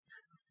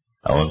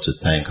I want to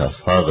thank our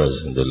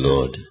fathers in the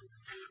Lord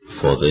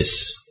for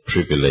this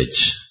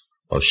privilege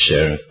of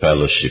sharing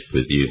fellowship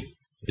with you.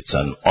 It's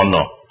an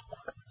honor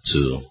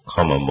to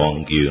come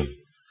among you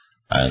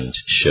and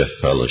share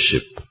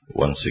fellowship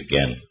once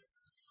again.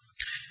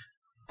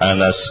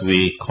 And as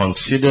we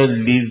consider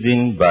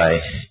living by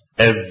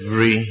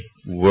every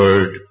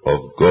word of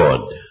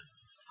God,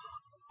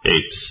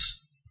 it's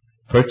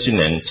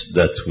pertinent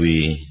that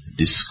we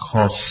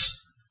discuss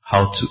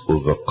how to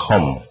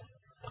overcome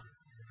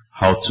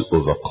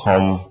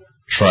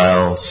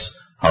trials,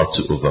 how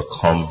to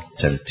overcome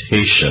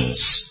temptations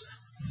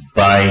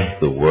by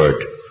the word.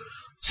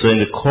 So in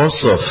the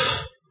course of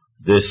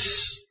this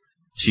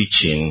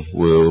teaching,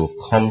 we'll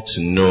come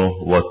to know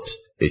what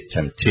a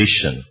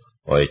temptation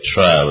or a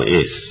trial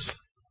is.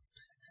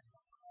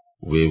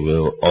 We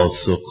will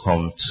also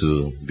come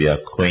to be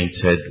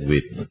acquainted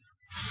with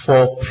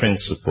 4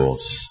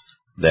 principles.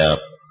 There are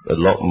a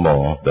lot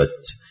more, but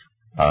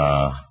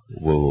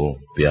we will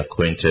be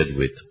acquainted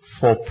with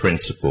 4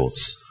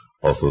 principles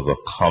of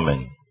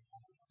overcoming.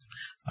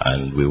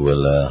 And we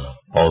will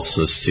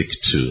also seek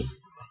to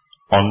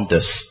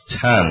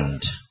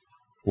understand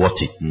what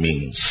it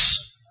means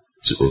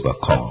to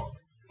overcome.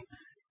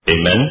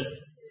 Amen?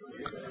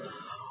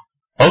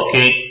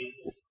 Okay,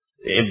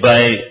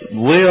 by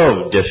way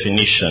of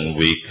definition,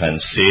 we can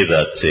say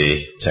that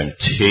a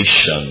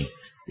temptation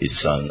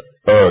is an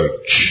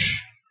urge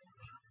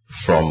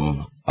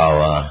from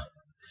our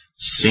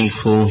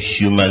sinful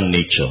human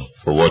nature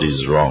for what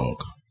is wrong.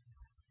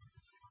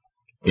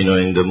 You know,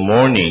 in the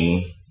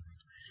morning,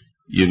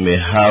 you may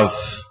have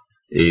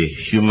a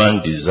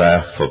human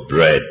desire for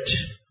bread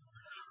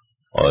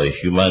or a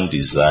human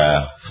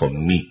desire for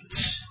meat.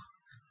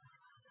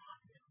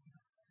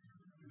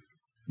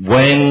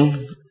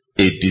 When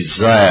a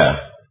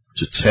desire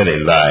to tell a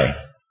lie,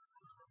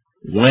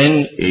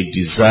 when a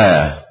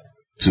desire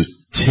to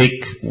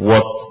take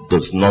what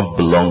does not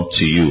belong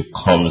to you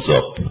comes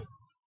up,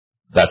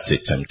 that's a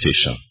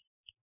temptation.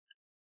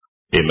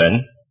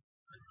 Amen?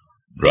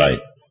 Right.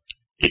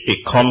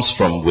 It comes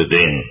from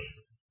within.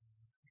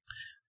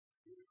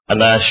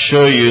 And I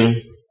assure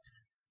you,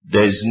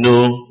 there is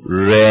no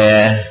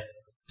rare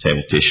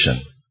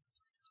temptation.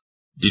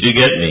 Did you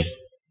get me?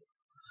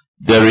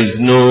 There is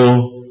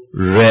no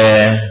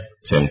rare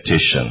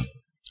temptation.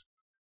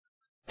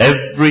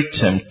 Every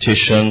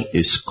temptation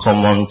is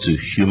common to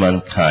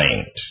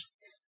humankind.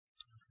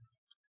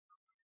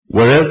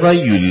 Wherever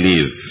you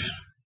live,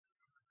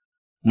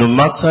 no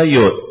matter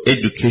your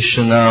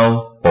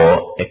educational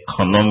or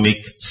economic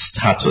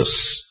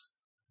status,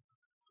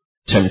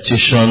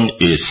 temptation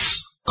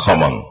is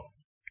common.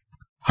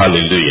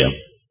 Hallelujah.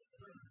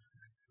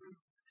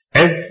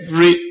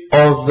 Every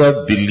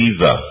other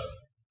believer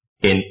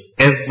in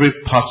every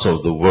part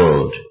of the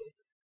world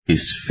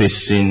is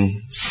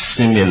facing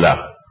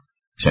similar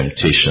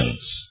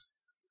temptations.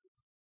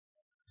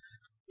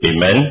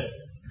 Amen?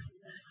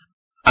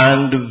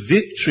 And the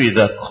victory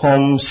that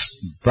comes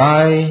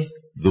by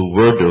the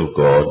word of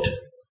God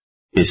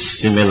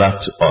is similar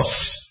to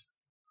us.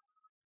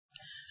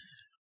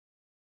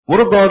 What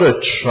about a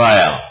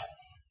trial?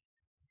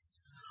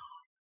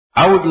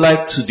 I would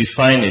like to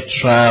define a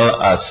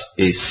trial as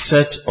a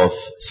set of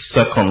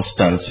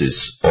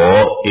circumstances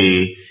or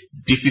a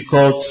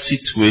difficult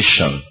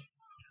situation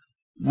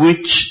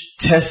which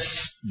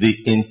tests the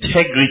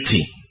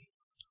integrity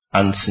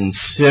and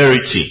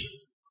sincerity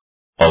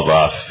of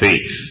our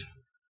faith.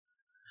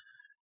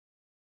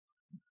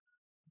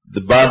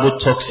 The Bible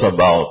talks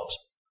about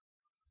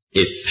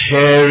a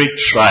fiery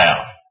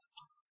trial,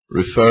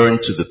 referring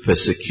to the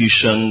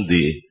persecution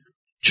the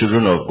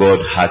children of God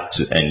had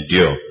to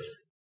endure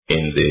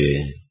in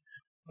the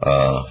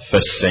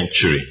first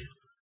century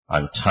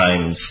and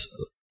times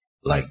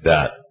like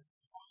that.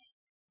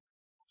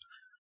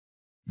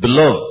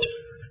 Beloved,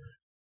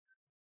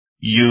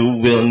 you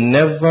will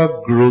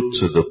never grow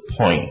to the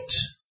point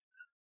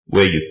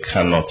where you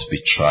cannot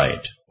be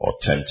tried or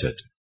tempted.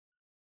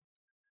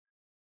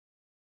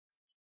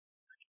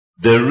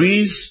 There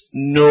is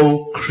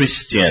no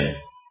Christian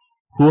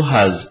who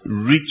has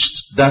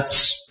reached that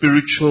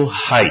spiritual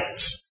height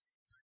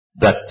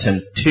that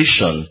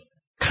temptation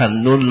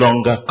can no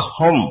longer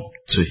come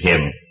to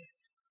him.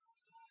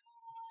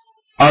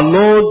 Our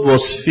Lord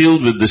was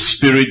filled with the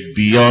Spirit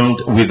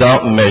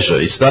without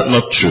measure. Is that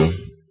not true?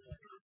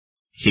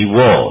 He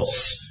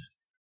was.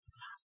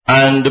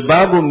 And the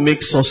Bible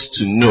makes us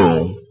to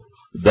know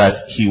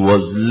that he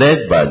was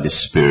led by the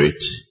Spirit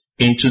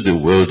into the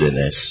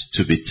wilderness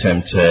to be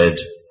tempted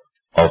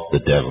of the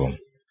devil.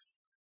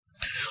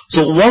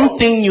 So one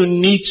thing you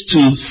need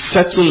to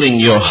settle in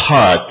your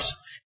heart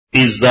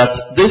is that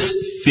this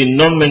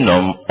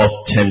phenomenon of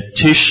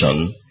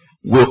temptation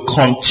will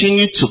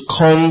continue to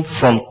come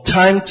from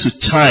time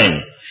to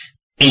time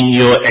in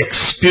your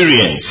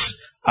experience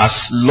as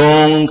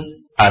long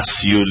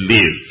as you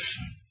live.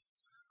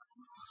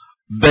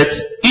 But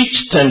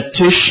each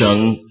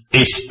temptation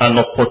is an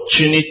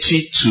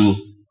opportunity to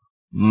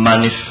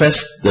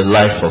manifest the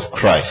life of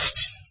Christ.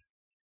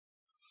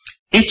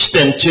 Each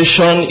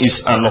temptation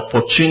is an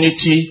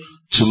opportunity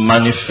to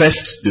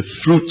manifest the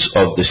fruit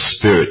of the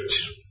Spirit.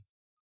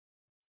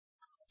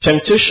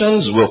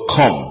 Temptations will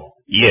come,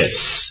 yes.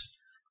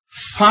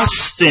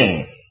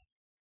 Fasting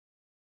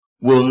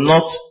will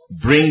not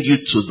bring you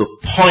to the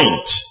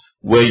point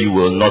where you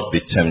will not be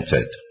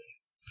tempted.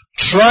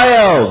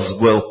 Trials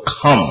will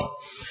come.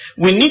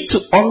 We need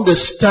to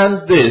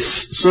understand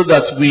this so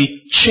that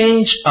we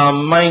change our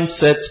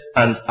mindset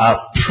and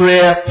our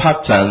prayer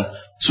pattern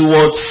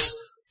towards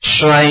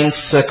trying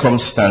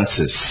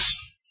circumstances.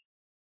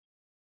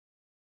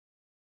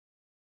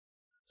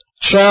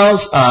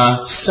 Trials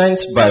are sent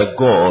by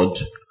God,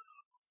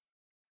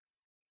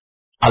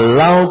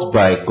 allowed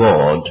by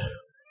God,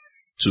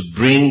 to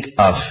bring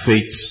our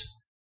faith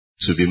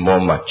to be more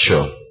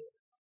mature.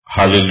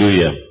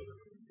 Hallelujah.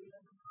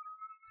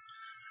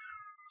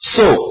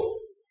 So,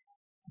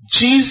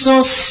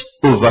 Jesus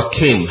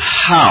overcame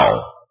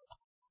how?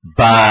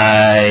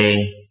 By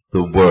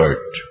the Word.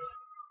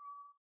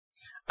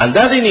 And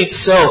that in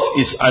itself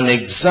is an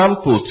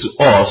example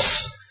to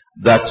us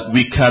that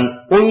we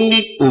can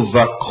only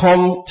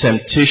overcome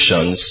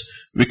temptations,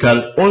 we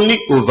can only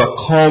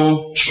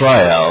overcome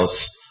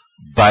trials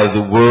by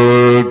the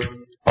Word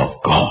of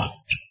God.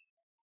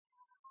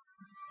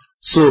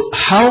 So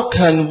how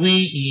can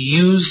we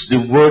use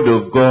the Word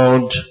of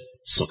God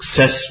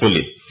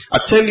successfully?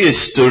 I'll tell you a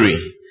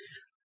story.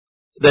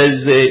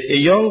 There's a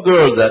young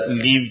girl that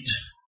lived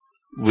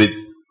with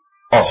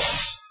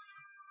us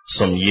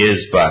some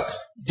years back.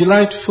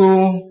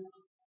 Delightful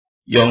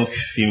young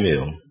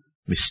female,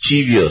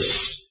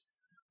 mischievous,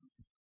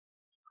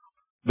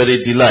 but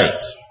a delight.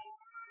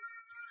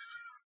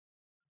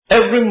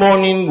 Every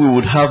morning we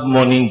would have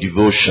morning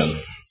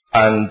devotion,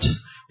 and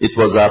it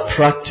was our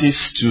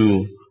practice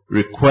to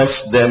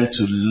request them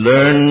to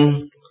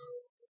learn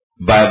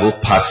Bible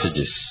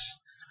passages.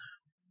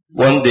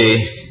 One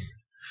day,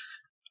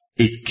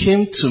 it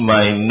came to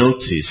my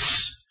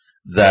notice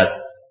that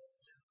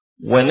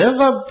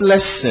whenever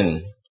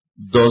Blessing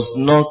does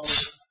not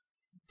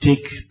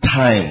take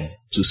time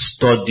to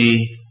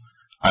study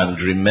and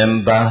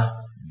remember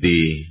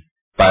the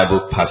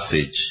Bible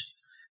passage,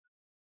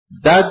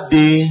 that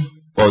day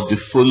or the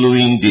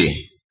following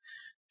day,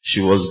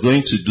 she was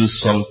going to do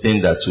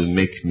something that will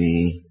make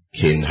me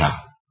cane her.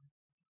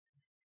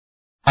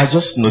 I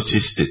just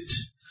noticed it.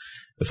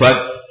 In fact,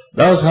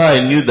 that was how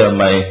I knew that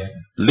my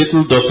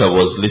little daughter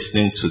was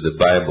listening to the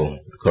Bible,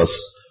 because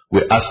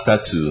we asked her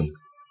to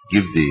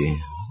give the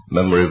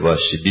memory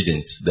verse. She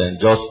didn't. Then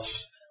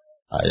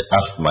I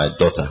asked my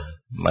daughter.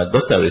 My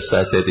daughter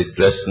recited it,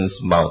 Blessing's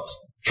mouth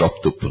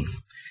dropped open.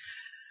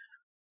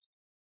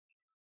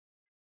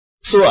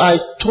 So I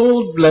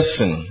told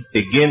Blessing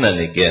again and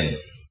again,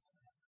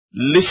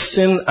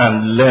 listen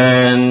and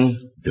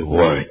learn the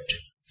Word.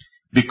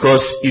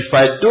 Because if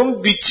I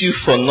don't beat you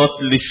for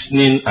not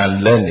listening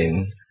and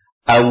learning,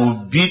 I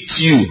will beat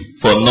you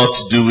for not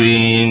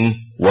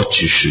doing what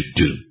you should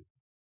do.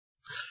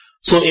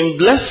 So in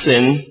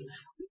Blessing,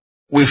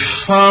 we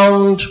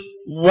found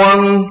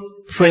one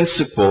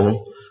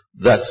principle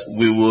that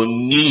we will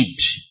need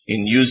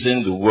in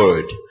using the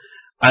Word,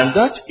 and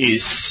that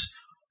is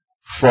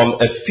from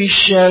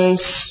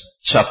Ephesians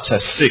chapter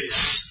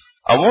 6.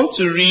 I want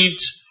to read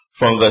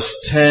from verse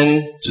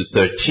 10 to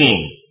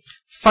 13.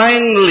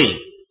 Finally,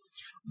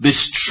 be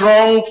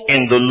strong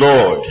in the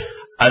Lord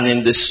and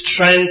in the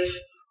strength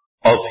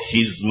of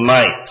His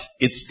might.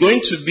 It's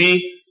going to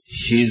be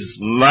His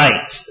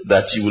might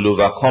that you will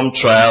overcome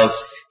trials,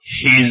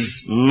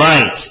 His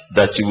might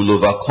that you will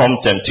overcome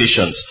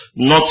temptations,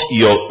 not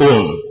your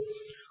own.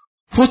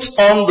 Put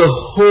on the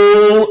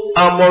whole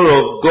armor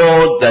of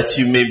God that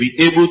you may be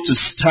able to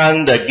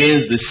stand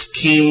against the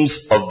schemes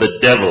of the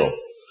devil.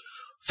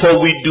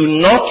 For we do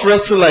not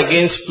wrestle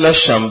against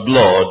flesh and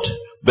blood,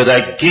 but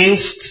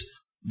against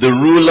the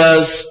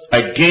rulers,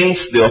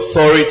 against the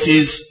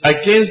authorities,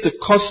 against the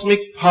cosmic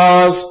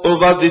powers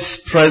over this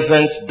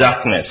present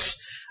darkness,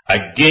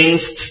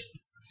 against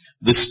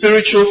the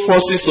spiritual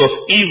forces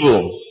of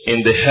evil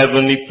in the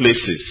heavenly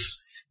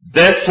places.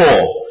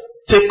 Therefore,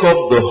 take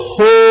up the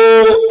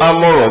whole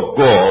armor of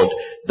God,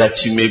 that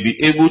you may be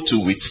able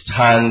to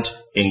withstand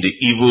in the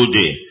evil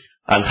day,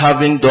 and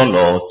having done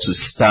all, to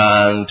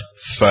stand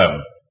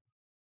firm.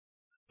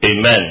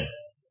 Amen.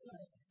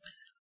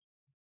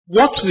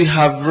 What we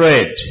have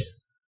read,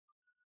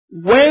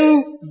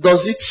 when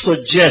does it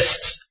suggest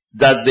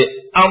that the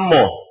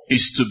armor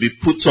is to be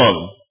put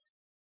on?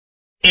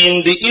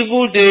 In the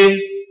evil day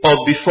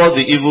or before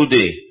the evil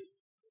day?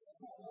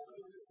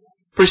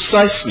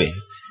 Precisely.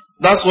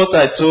 That's what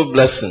I told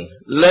Blessing.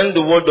 Learn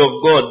the Word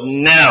of God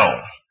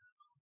now,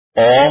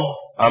 or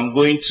I'm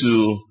going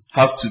to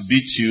have to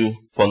beat you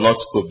for not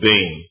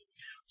obeying.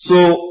 So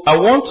I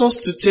want us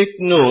to take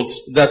note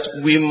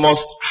that we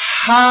must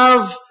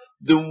have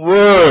the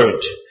Word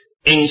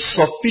in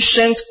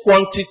sufficient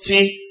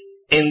quantity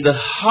in the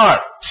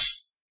heart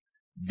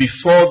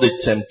before the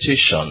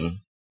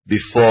temptation,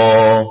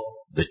 before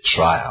the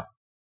trial.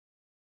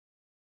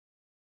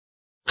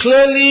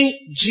 Clearly,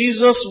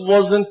 Jesus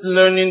wasn't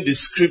learning the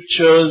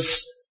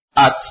scriptures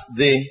at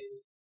the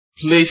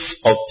place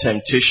of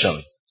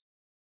temptation.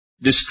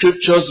 the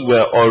scriptures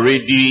were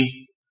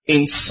already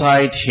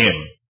inside him.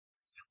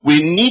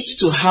 We need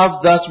to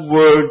have that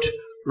word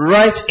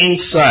right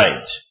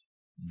inside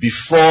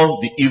before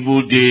the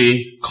evil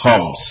day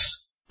comes.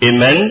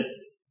 Amen?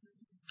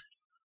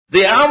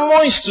 The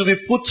armor is to be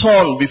put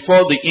on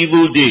before the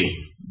evil day.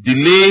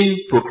 Delay,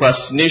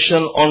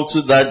 procrastination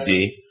unto that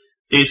day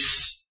is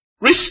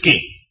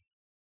risky.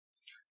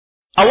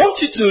 I want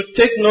you to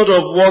take note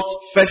of what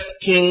 1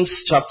 Kings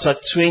chapter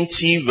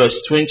 20 verse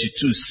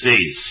 22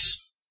 says.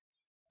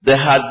 There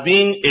had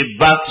been a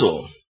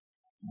battle.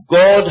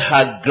 God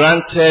had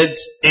granted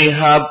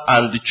Ahab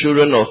and the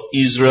children of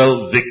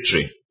Israel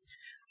victory.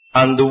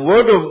 And the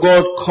word of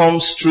God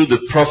comes through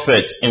the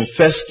prophet in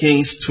 1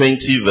 Kings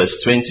 20 verse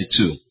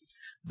 22.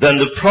 Then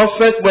the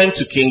prophet went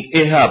to King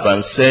Ahab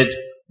and said,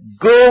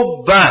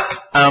 "Go back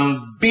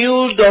and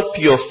build up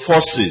your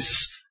forces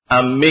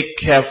and make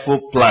careful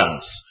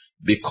plans,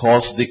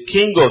 because the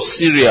king of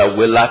Syria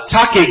will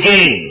attack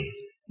again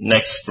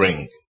next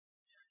spring."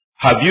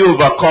 Have you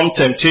overcome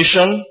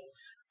temptation?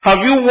 Have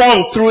you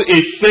won through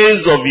a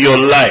phase of your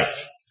life?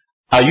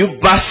 Are you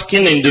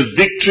basking in the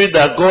victory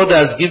that God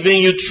has given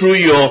you through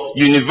your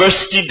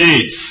university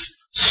days?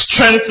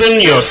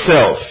 Strengthen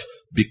yourself,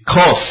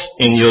 because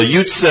in your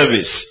youth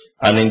service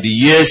and in the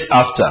years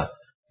after,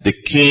 the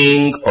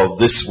king of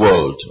this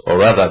world, or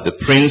rather the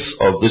prince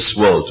of this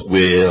world,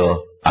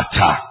 will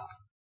attack.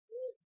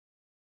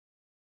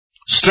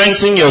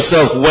 Strengthen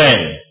yourself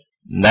when?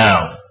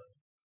 Now.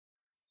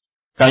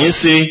 Can you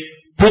see?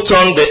 Put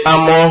on the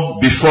armor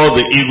before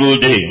the evil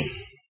day.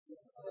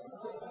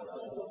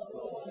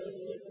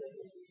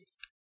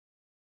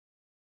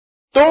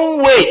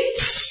 Don't wait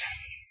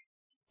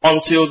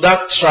until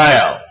that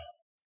trial,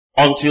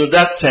 until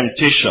that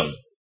temptation.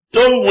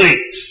 Don't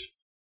wait.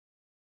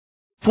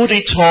 Put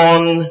it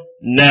on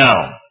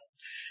now.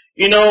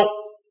 You know,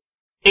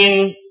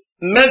 in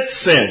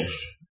medicine,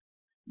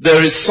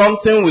 there is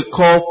something we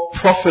call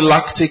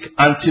prophylactic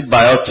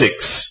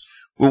antibiotics.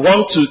 We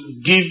want to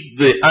give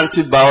the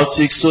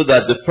antibiotics so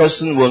that the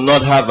person will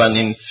not have an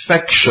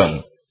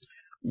infection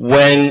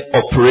when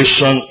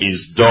operation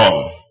is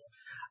done.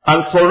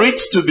 And for it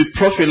to be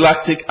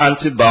prophylactic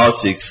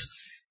antibiotics,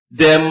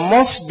 there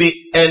must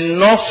be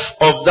enough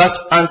of that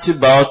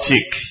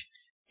antibiotic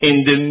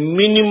in the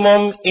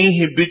minimum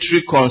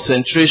inhibitory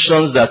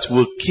concentrations that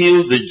will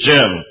kill the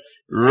germ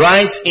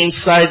right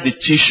inside the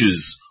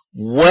tissues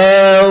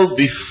well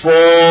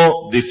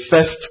before the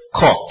first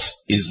cut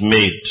is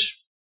made.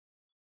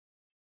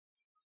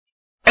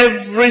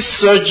 Every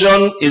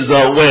surgeon is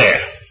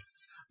aware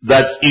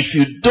that if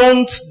you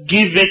don't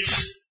give it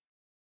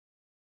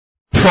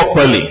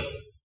properly,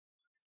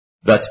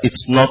 that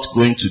it's not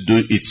going to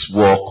do its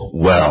work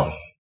well.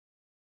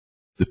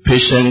 The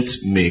patient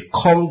may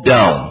come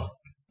down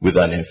with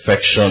an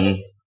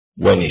infection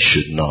when it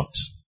should not.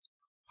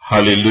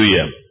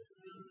 Hallelujah.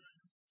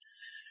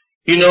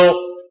 You know,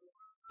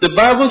 the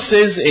Bible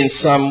says in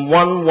Psalm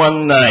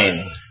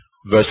 119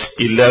 verse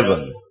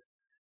 11,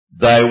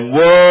 "Thy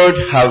word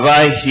have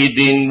I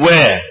hidden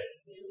where?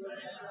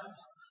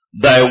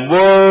 Thy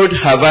word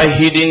have I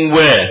hidden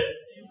where?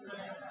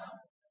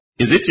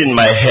 Is it in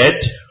my head?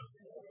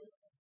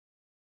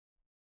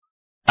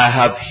 I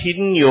have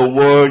hidden your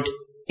word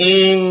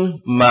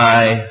in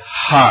my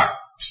heart."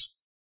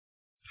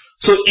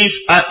 So if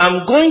I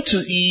am going to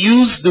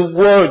use the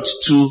word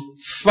to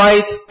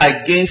fight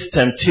against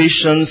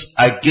temptations,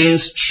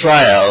 against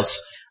trials,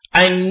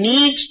 I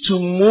need to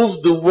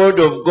move the word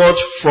of God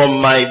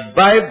from my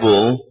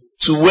Bible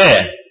to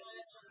where?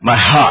 My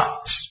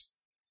heart.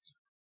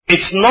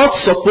 It's not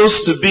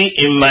supposed to be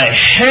in my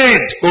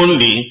head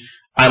only.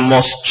 I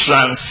must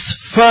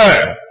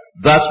transfer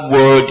that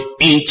word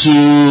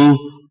into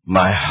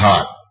my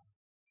heart.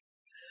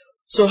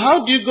 So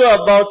how do you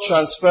go about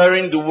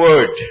transferring the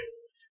word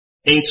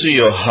into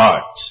your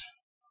heart?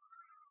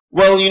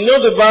 Well, you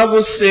know the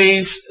Bible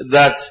says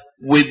that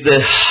with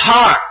the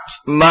heart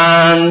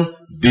man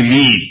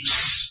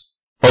believes.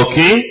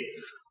 Okay?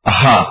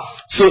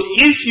 So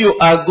if you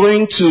are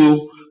going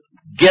to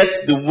get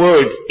the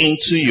word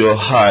into your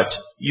heart,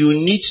 you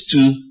need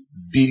to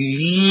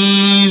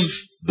believe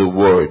the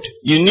word.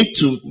 You need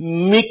to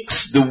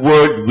mix the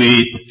word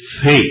with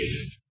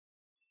faith.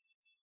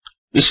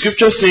 The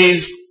scripture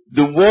says,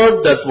 "The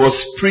word that was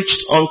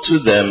preached unto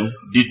them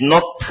did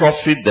not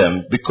profit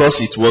them, because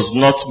it was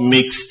not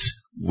mixed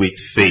with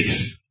faith."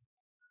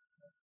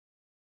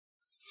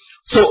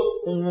 So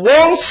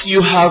once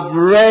you have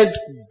read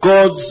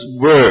God's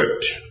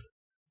word,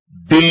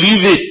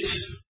 believe it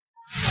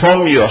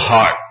from your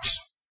heart.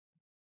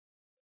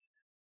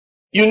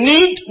 You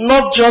need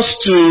not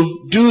just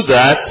to do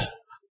that.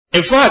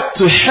 In fact,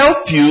 to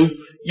help you,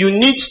 you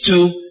need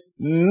to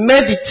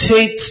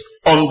meditate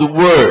on the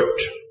word.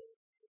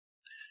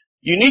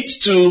 You need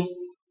to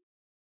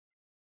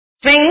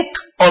think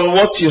on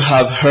what you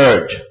have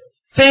heard.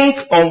 Think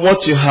on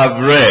what you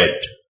have read.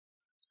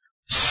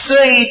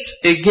 Say it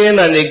again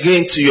and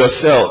again to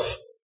yourself.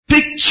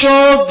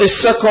 Picture the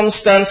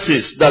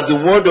circumstances that the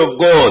word of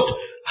God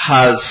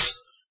has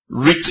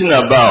written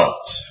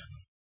about.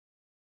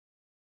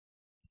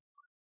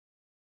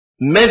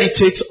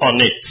 Meditate on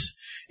it.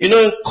 You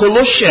know, in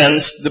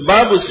Colossians, the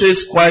Bible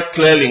says quite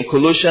clearly in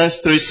Colossians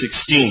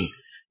 3:16,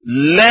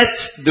 let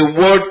the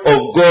word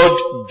of God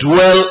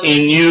dwell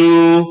in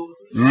you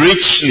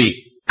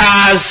richly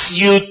as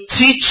you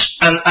teach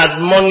and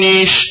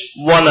admonish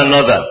one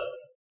another.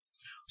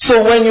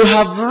 So when you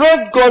have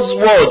read God's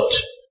word,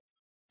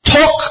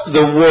 talk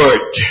the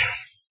word.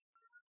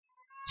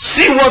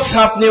 See what's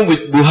happening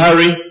with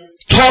Buhari.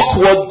 Talk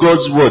what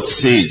God's word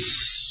says.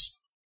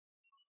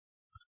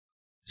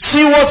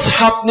 See what's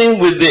happening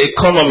with the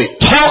economy.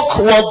 Talk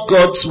what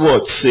God's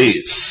word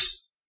says.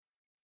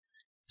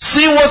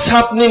 See what's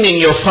happening in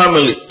your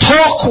family.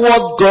 Talk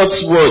what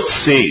God's word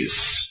says.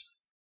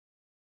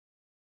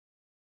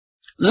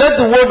 Let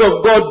the word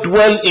of God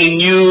dwell in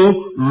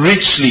you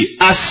richly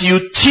as you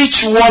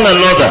teach one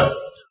another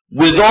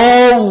with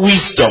all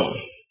wisdom,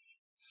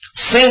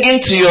 singing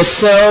to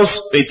yourselves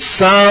with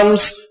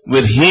psalms,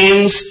 with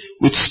hymns,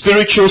 with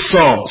spiritual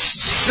songs.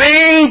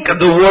 Sing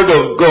the word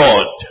of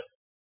God.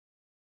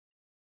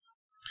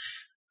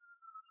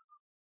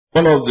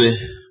 One of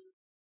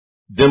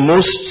the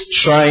most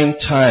trying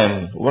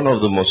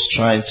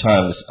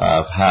times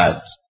I've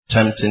had,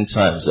 tempting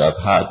times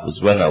I've had, was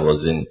when I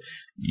was in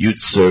youth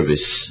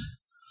service.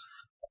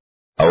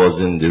 I was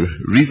in the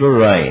River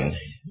Rhine,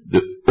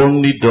 the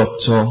only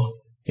doctor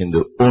in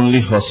the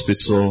only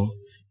hospital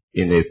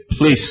in a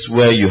place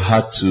where you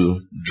had to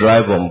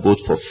drive on boat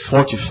for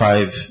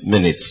 45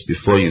 minutes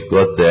before you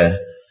got there.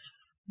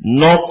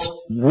 Not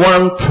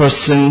one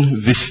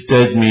person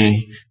visited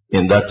me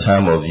in that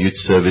time of youth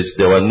service.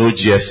 There were no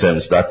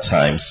GSMs that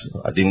time,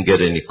 so I didn't get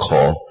any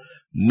call.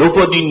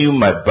 Nobody knew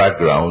my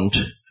background.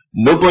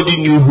 Nobody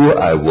knew who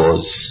I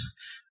was.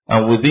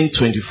 And within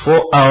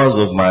 24 hours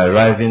of my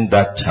arriving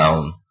that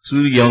town,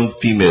 2 young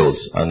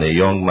females and a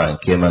young man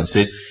came and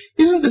said,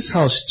 isn't this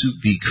house too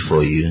big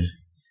for you?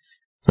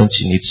 Don't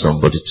you need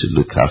somebody to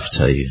look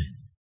after you?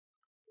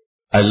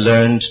 I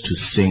learned to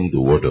sing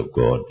the word of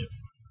God.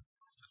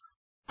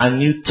 I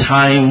knew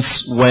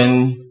times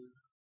when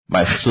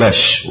my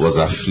flesh was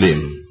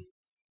aflame,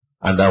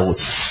 and I would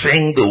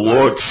sing the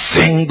word,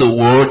 sing the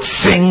word,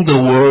 sing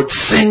the word,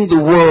 sing the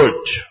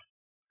word,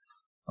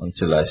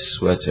 until I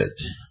sweated.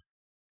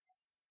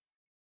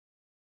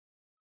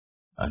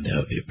 And there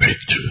will be a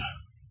breakthrough.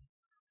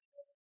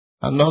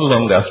 And not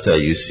long after,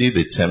 you see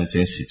the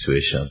tempting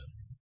situation.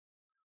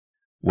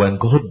 When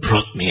God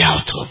brought me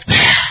out of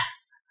there,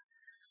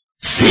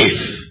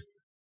 safe,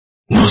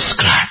 no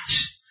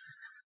scratch,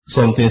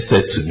 something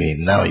said to me,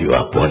 now you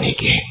are born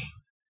again.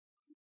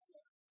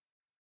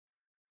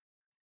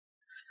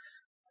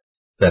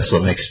 There are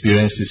some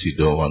experiences you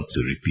don't want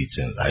to repeat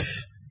in life.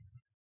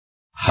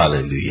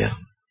 Hallelujah.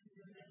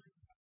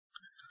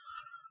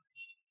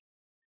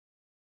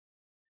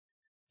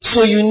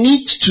 So you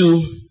need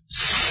to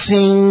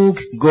sing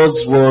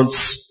God's word,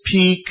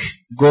 speak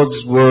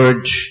God's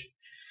word,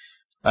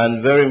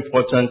 and very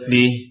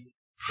importantly,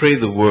 pray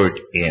the word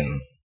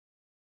in.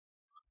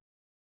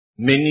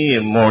 Many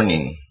a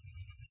morning,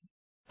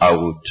 I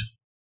would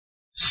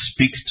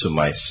speak to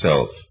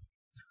myself,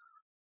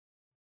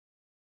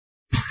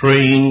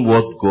 praying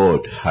what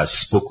God has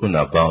spoken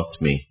about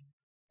me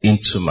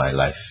into my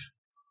life.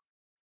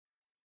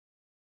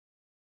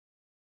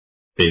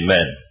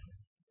 Amen.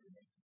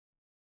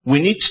 We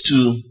need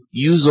to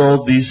use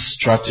all these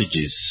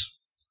strategies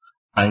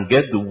and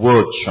get the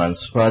word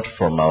transferred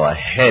from our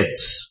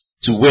heads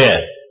to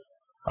where?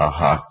 Our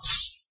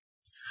hearts.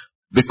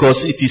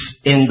 Because it is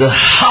in the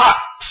heart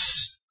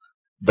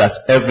that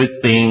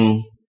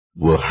everything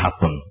will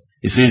happen.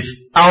 It says,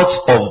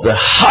 out of the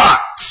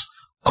heart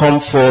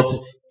come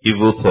forth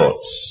evil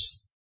thoughts.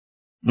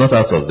 Not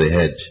out of the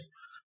head.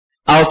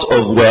 Out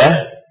of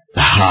where?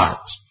 The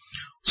heart.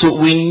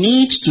 So we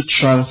need to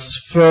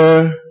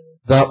transfer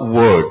that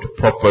word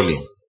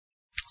properly.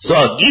 So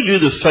I'll give you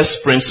the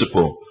first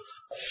principle.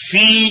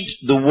 Feed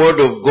the word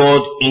of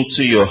God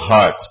into your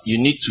heart. You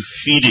need to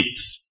feed it.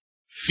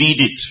 Feed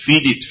it,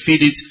 feed it,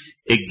 feed it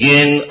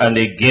again and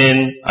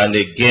again and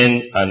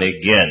again and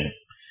again.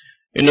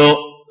 You know,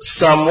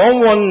 Psalm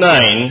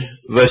 119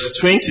 verse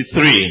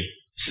 23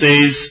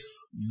 says,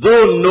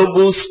 though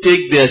nobles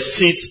take their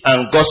seat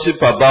and gossip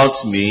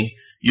about me,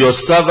 your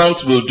servant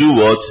will do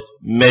what?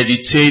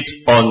 Meditate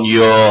on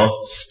your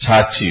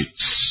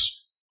statutes.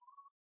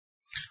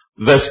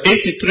 Verse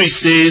 83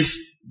 says,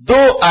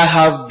 though I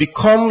have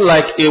become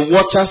like a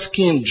water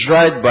skin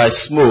dried by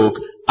smoke,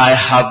 I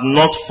have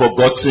not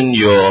forgotten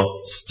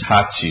your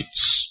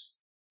statutes.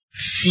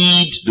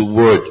 Feed the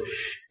word.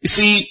 You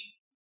see,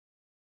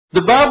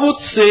 the Bible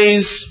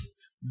says,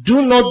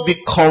 do not be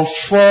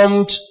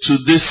conformed to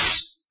this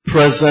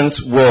present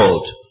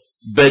world,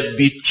 but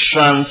be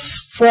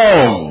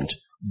transformed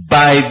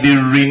by the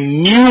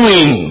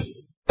renewing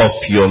of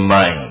your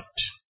mind.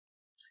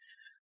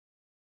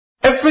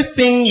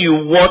 Everything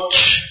you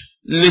watch,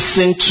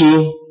 listen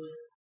to,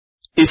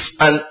 is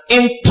an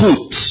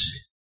input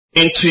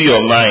into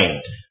your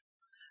mind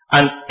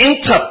and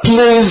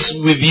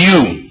interplays with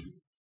you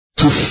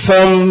to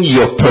form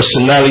your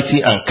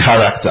personality and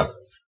character,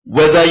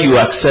 whether you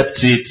accept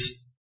it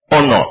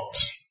or not?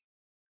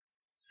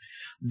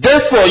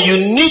 Therefore, you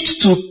need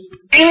to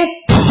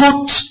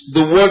input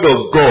the word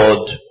of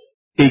God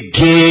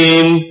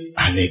again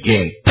and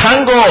again.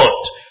 Thank God,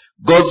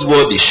 God's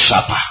word is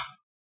sharper.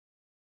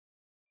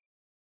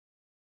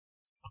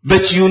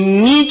 But you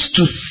need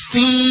to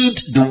feed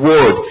the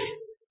word.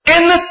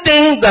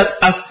 Anything that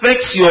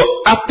affects your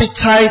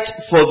appetite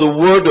for the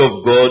word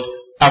of God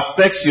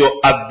affects your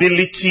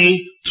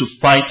ability to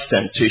fight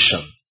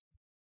temptation.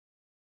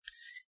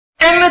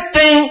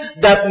 Anything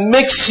that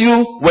makes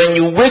you, when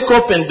you wake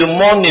up in the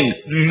morning,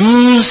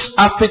 lose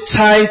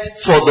appetite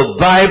for the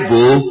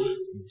Bible,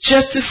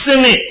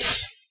 jettison it.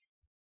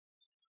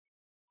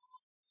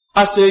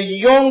 As a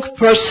young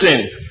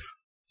person,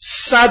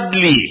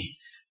 sadly,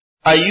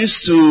 I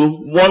used to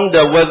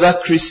wonder whether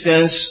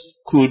Christians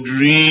could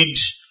read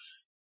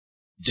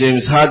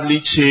James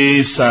Hadley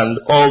Chase and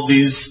all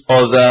these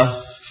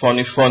other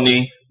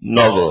funny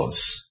novels.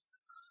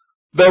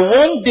 But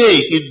one day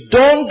it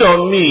dawned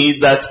on me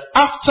that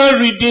after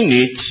reading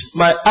it,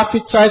 my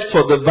appetite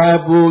for the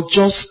Bible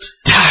just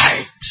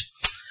died.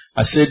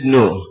 I said,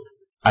 no,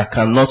 I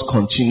cannot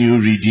continue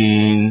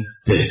reading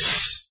this.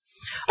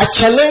 I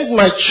challenged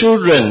my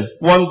children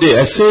one day.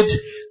 I said,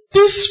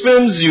 these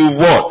films you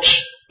watch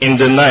in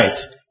the night,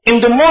 in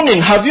the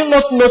morning, have you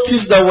not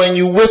noticed that when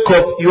you wake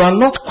up, you are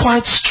not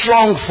quite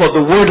strong for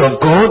the word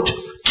of God?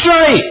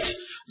 Try it.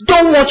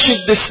 Don't watch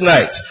it this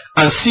night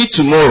and see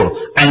tomorrow,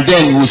 and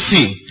then you will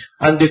see.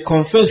 And they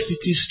confessed,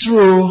 it is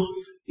true.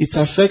 It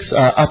affects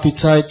our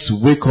appetite to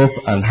wake up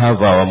and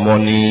have our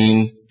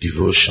morning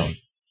devotion.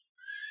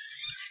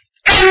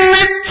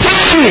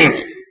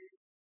 Anything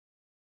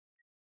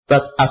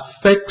that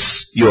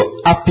affects your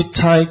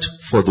appetite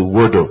for the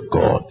word of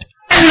God,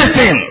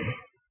 anything,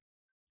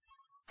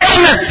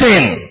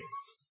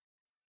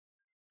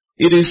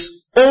 it is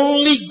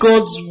only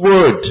God's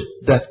word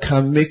that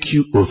can make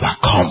you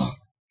overcome.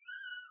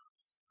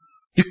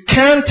 You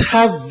can't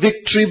have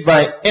victory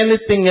by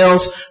anything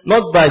else,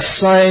 not by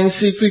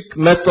scientific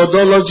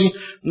methodology,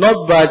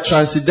 not by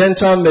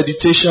transcendental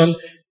meditation,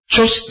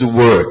 just the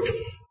word.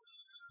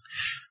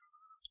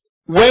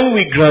 When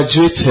we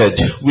graduated,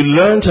 we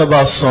learned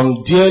about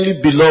some dearly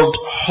beloved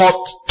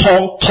hot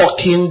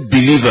tongue-talking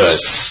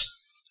believers.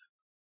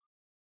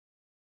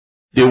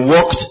 They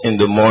walked in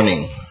the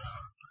morning.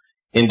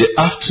 In the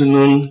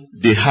afternoon,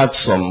 they had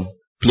some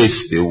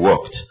place they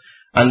walked.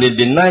 And in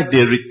the night,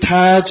 they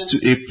retired to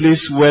a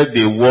place where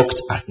they walked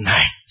at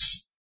night.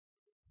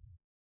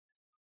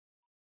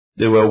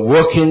 They were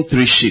working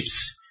 3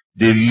 shifts.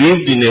 They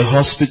lived in a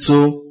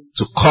hospital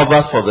to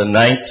cover for the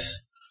night,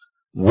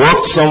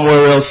 worked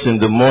somewhere else in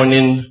the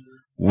morning,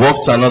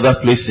 worked another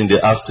place in the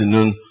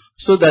afternoon,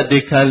 so that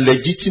they can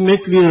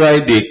legitimately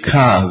ride a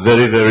car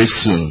very, very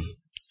soon.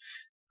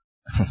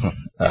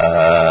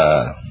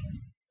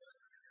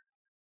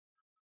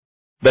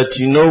 But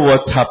you know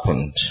what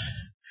happened?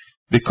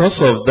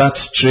 Because of that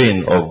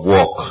strain of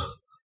work,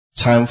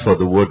 time for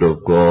the word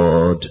of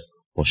God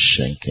was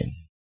shrinking.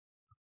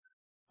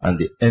 And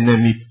the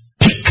enemy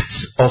picked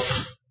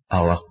off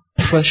our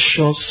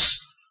precious,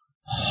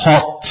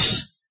 hot,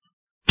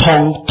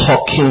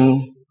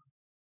 tongue-talking,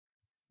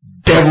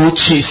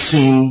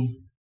 devil-chasing,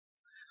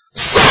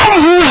 some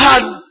who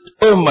had,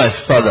 oh my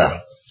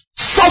Father,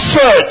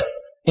 suffered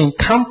in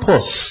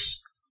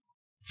campus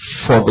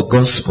for the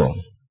gospel.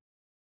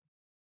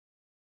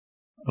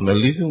 I'm a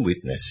living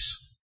witness.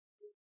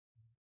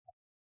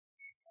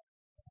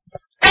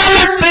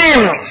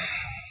 Anything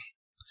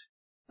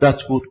that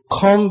would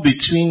come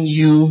between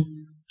you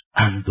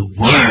and the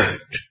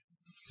word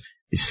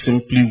is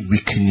simply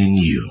weakening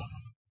you.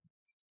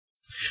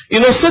 You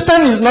know,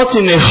 Satan is not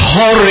in a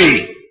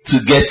hurry to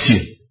get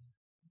you.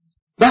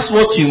 That's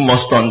what you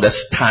must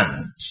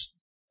understand.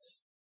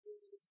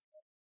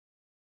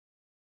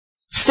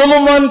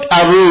 Solomon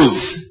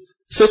arose.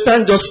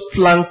 Satan just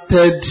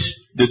planted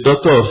the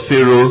daughter of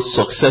Pharaoh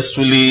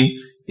successfully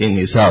in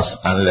his house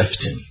and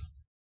left him.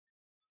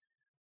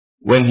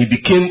 When he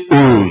became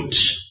old,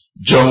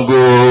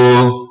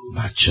 Jungle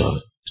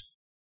matured.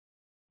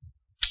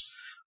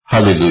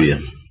 Hallelujah.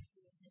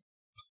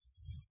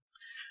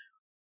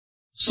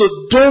 So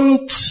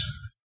don't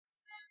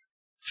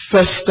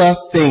fester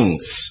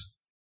things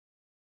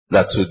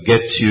that will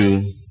get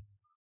you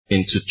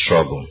into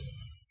trouble.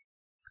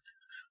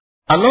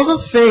 Another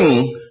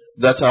thing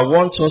that I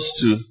want us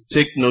to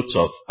take note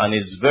of, and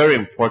is very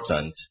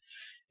important,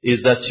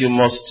 is that you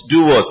must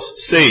do what?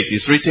 Say it.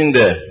 It's written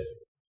there.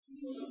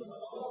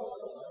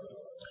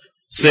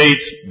 Say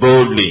it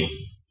boldly.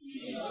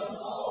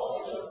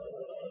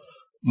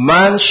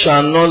 Man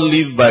shall not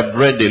live by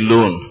bread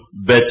alone,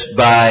 but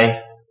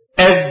by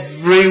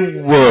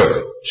every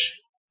word.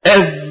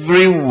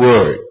 Every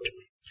word.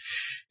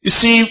 You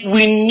see,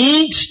 we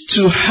need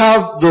to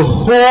have the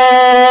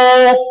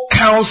whole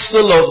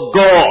counsel of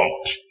God.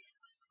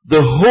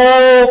 The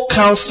whole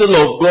counsel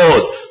of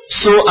God,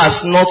 so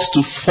as not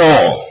to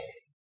fall.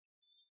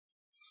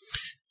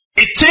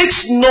 It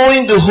takes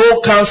knowing the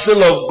whole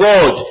counsel of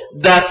God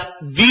that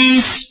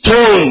these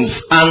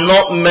stones are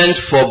not meant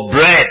for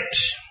bread.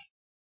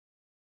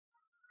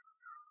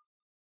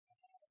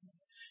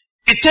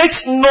 It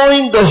takes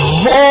knowing the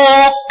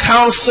whole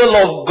counsel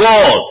of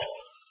God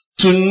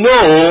to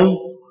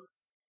know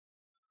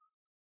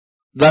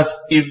that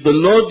if the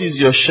Lord is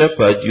your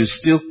shepherd, you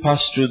still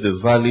pass through the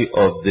valley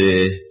of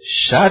the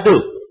shadow.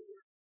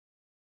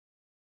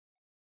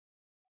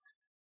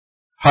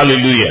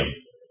 Hallelujah.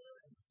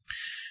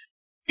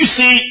 You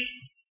see,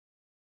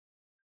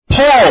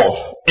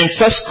 Paul in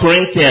 1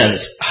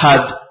 Corinthians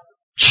had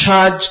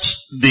charged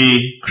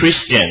the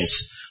Christians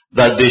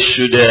that they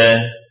should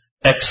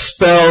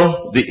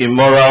expel the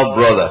immoral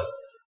brother.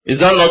 Is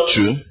that not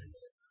true?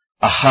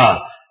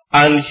 Aha.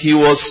 And he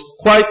was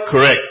quite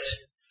correct.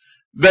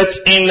 But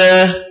in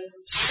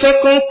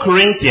 2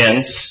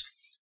 Corinthians,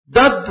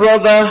 that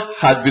brother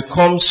had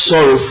become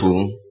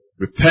sorrowful,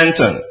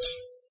 repentant.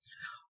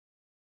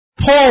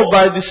 Paul,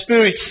 by the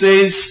Spirit,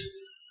 says,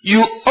 you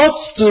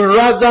ought to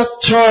rather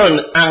turn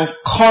and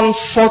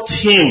comfort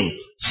him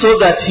so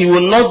that he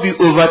will not be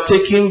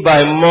overtaken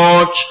by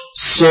much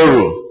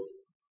sorrow.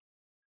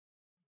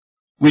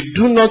 We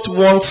do not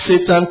want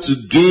Satan to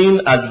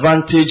gain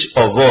advantage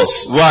of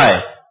us.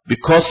 Why?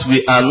 Because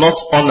we are not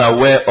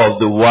unaware of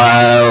the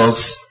wiles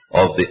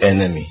of the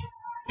enemy.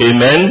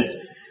 Amen?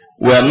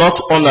 We are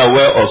not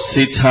unaware of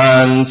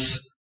Satan's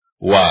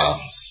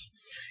wiles.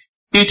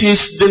 It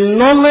is the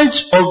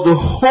knowledge of the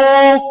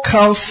whole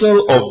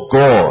counsel of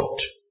God.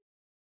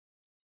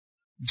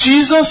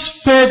 Jesus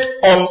fed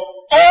on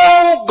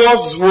all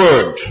God's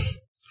word.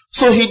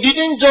 So he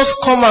didn't just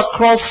come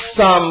across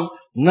Psalm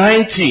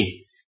 90.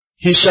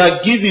 He shall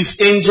give his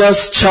angels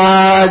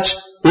charge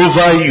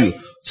over you,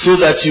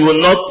 so that you will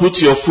not put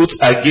your foot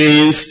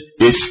against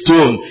a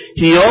stone.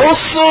 He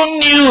also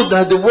knew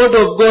that the word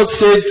of God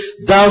said,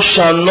 thou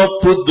shalt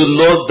not put the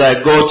Lord thy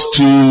God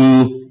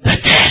to the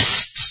test.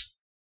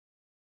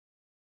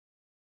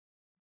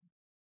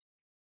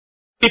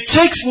 It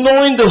takes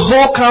knowing the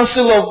whole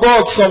counsel of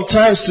God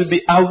sometimes to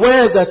be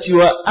aware that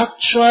you are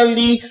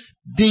actually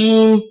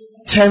being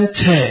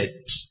tempted.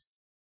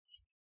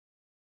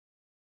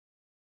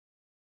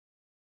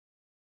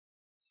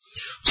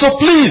 So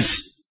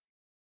please,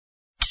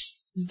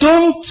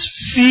 don't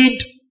feed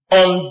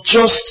on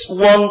just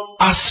one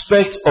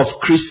aspect of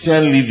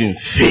Christian living,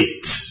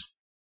 faith.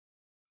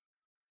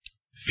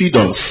 Feed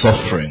on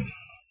suffering.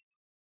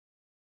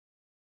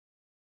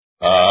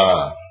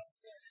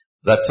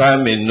 That I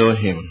may know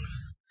him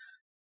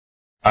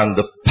and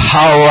the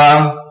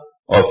power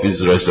of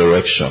his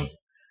resurrection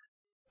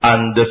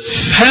and the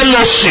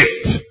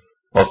fellowship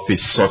of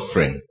his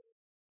suffering,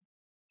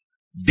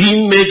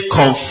 being made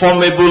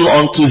conformable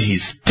unto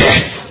his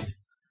death,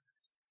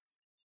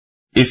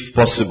 if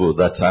possible,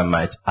 that I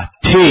might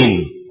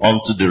attain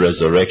unto the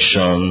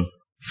resurrection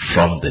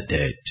from the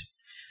dead.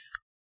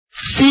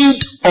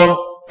 Feed on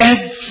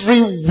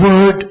every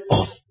word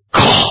of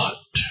God.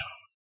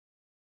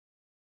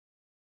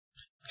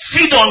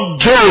 Feed on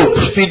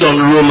Job, feed on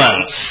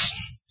Romans.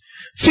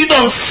 Feed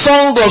on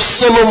Song of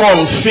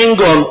Solomon,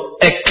 feed on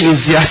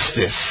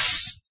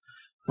Ecclesiastes.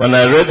 When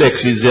I read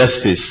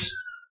Ecclesiastes,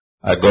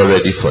 I got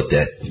ready for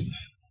death.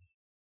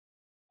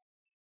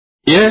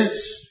 Yes.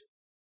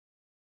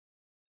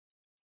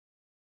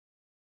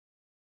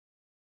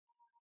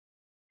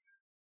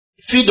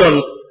 Feed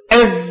on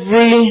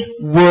every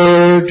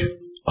word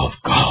of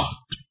God.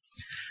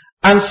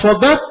 And for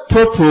that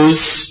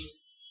purpose,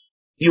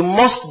 you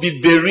must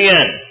be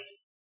Berean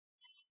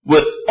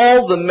with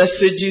all the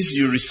messages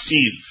you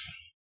receive.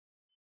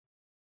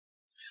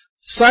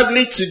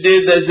 Sadly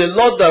today, there's a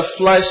lot that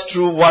flies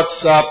through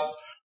WhatsApp,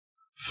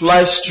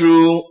 flies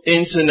through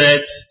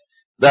internet,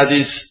 that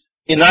is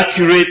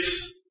inaccurate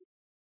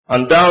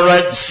and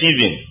downright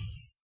deceiving.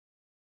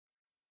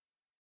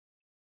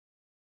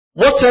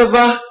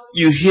 Whatever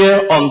you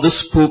hear on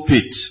this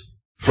pulpit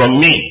from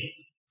me,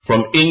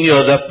 from any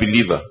other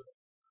believer,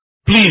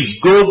 please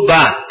go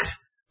back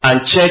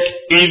and check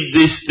if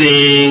these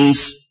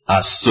things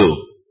are so.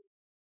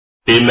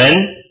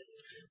 Amen?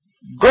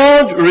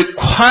 God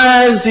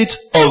requires it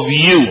of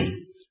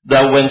you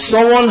that when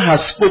someone has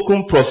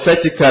spoken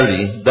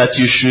prophetically, that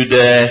you should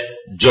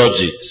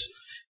judge it.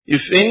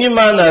 If any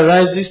man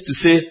arises to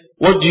say,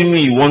 what do you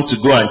mean you want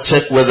to go and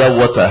check whether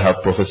what I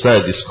have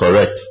prophesied is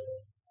correct?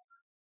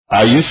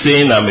 Are you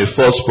saying I'm a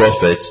false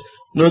prophet?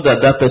 Know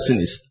that that person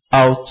is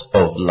out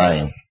of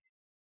line.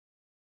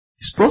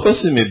 His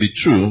prophecy may be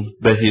true,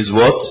 but he's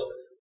what?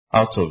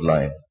 Out of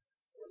line.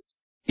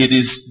 It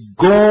is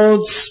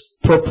God's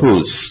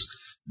purpose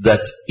that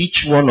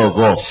each one of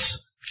us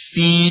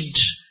feed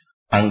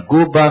and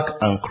go back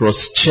and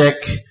cross-check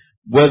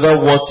whether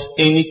what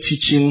any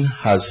teaching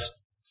has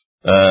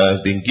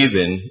been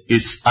given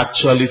is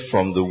actually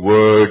from the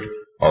Word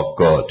of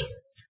God.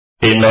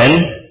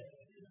 Amen?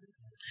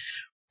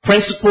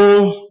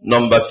 Principle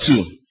number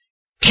 2.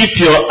 Keep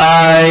your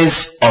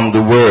eyes on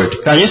the Word.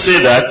 Can you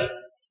say that?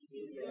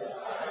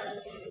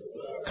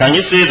 Can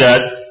you say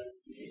that?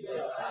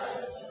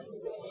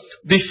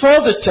 Before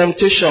the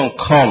temptation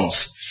comes,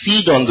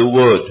 feed on the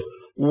Word.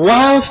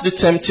 Whilst the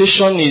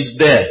temptation is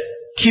there,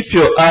 keep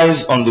your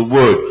eyes on the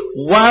Word.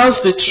 Whilst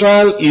the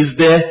trial is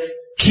there,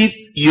 keep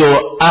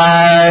your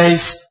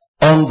eyes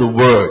on the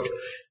word.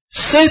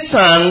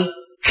 Satan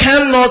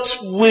cannot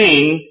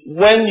win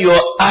when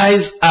your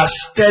eyes are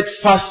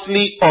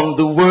steadfastly on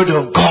the word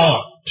of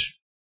God.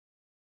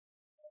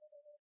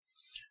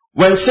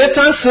 When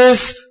Satan says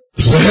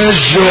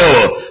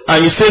pleasure,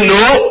 and you say,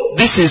 no,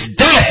 this is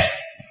death.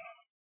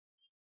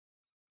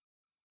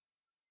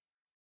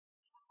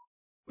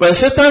 When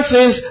Satan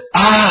says,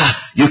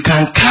 you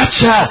can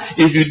catch her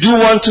if you do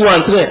 1, 2,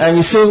 and 3, and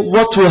you say,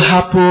 what will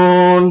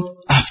happen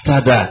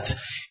after that?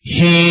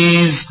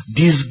 His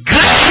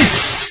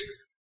disgrace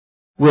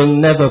will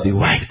never be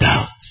wiped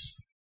out.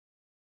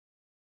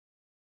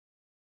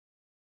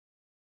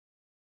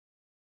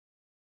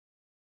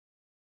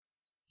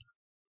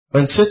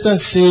 When Satan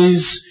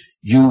says,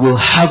 you will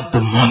have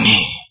the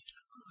money,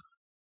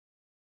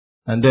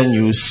 and then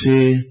you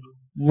say,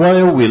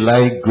 where will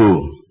I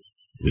go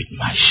with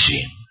my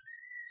shame?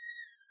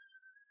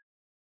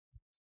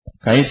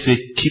 Can you say,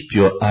 keep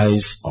your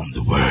eyes on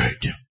the word?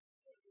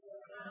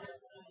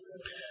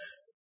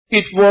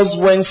 It was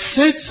when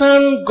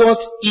Satan got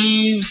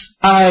Eve's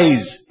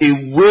eyes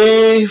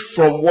away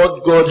from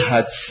what God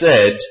had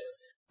said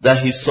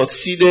that he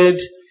succeeded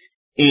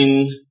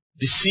in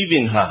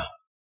deceiving her.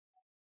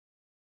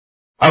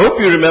 I hope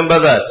you remember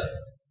that.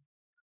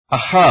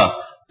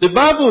 The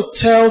Bible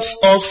tells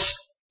us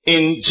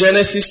in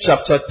Genesis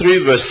chapter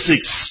 3 verse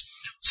 6.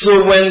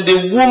 So when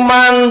the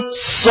woman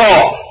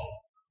saw,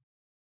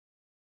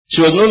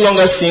 she was no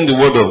longer seeing the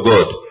word of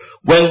God.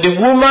 When the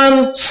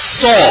woman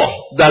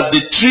saw that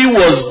the tree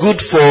was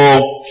good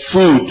for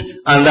food,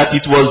 and that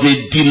it was a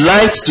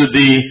delight to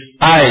the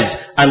eyes,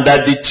 and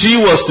that the tree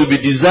was to be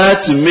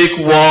desired to make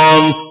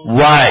one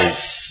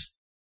wise,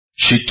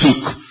 she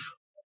took.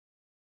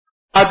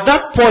 At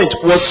that point,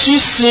 was she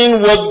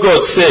seeing what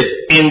God said,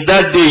 in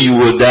that day you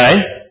will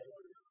die?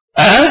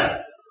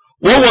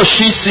 What was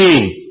she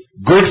seeing?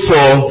 Good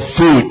for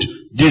food,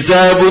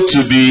 desirable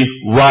to be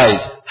wise.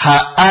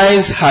 Her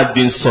eyes had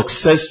been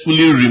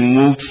successfully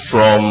removed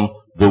from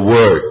the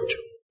word.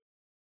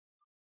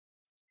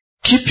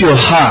 Keep your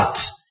heart,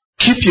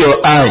 keep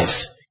your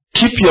eyes,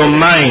 keep your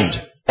mind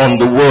on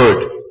the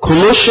word.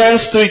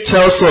 Colossians 3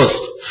 tells us,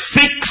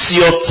 fix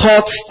your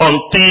thoughts on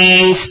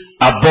things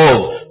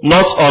above,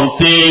 not on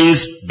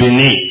things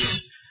beneath.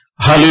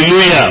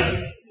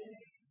 Hallelujah.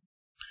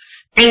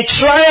 In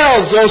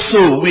trials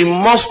also, we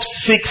must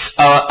fix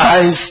our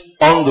eyes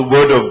on the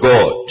word of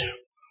God.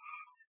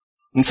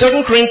 In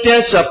 2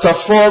 Corinthians chapter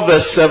 4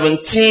 verse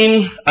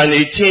 17 and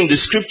 18, the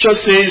scripture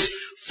says,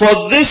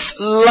 for this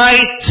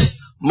light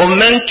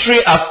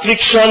momentary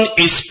affliction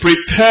is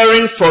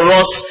preparing for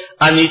us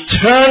an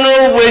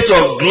eternal weight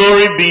of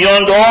glory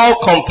beyond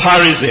all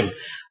comparison,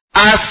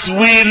 as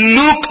we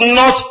look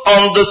not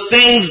on the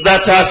things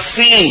that are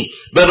seen,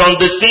 but on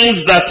the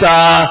things that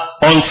are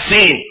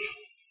unseen.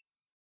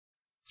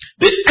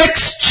 The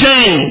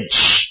exchange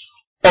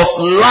of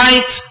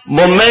light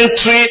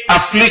momentary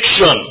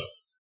affliction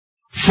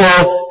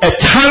for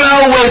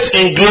eternal weight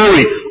in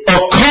glory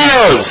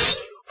occurs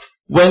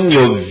when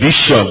your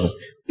vision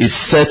is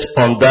set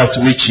on that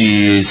which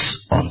is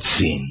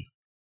unseen.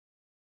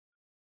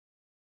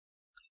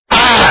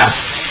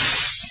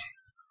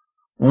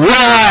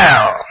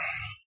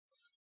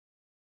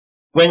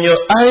 When your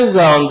eyes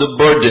are on the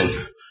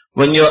burden,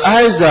 when your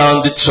eyes are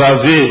on the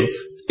travail,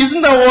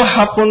 isn't that what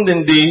happened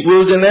in the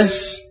wilderness?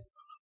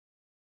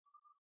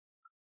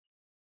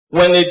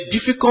 When a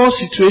difficult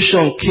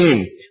situation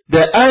came,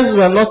 their eyes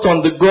were not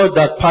on the God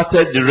that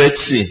parted the Red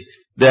Sea.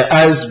 Their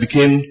eyes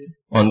became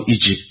on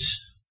Egypt.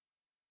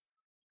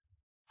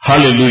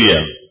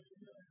 Hallelujah.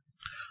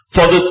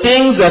 For the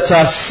things that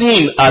are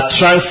seen are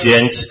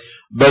transient,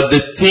 but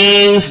the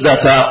things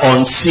that are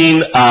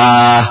unseen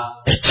are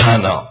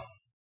eternal.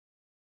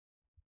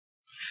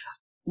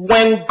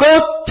 When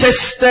God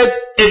tested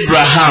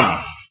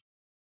Abraham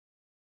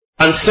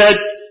and said,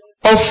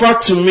 offer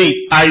to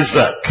me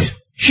Isaac,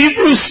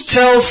 Hebrews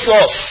tells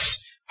us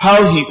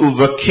how he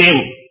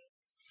overcame.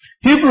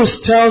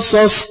 Hebrews tells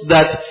us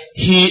that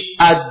he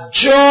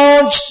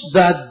adjudged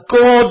that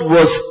God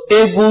was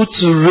able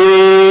to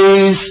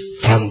raise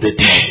from the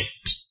dead.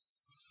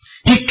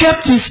 He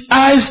kept his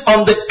eyes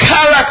on the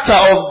character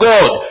of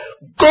God.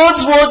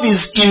 God's word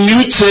is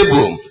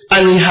immutable,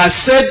 and he has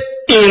said,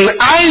 in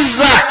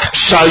Isaac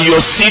shall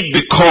your seed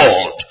be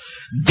called.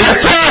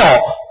 Therefore,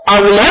 I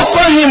will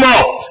offer him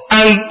up,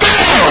 and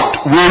God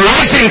will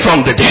raise him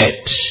from the dead.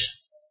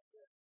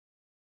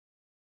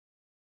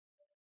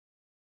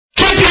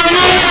 Keep your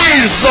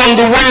eyes on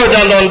the word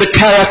and on the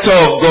character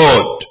of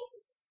God.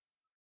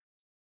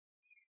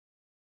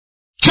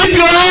 Keep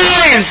your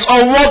eyes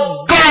on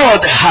what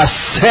God has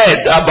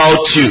said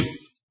about you.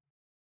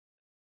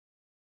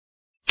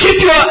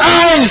 Keep your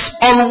eyes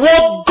on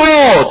what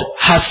God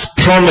has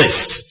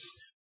promised.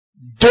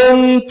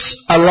 Don't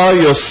allow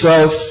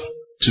yourself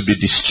to be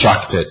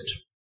distracted.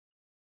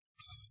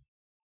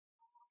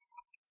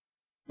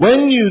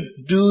 When you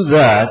do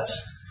that,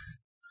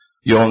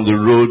 you're on the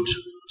road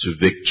to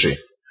victory.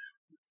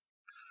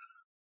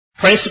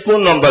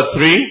 Principle number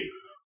 3.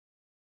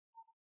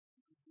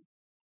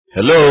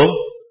 Hello?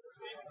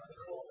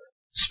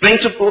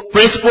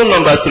 Principle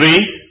number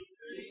 3.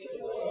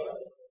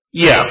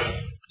 Yeah.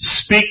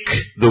 Speak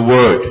the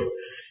word.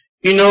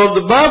 You know,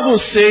 the Bible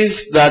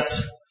says that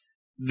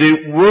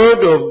the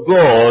word of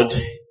God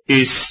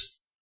is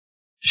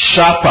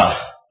sharper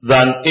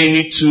than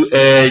any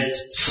two-edged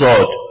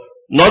sword.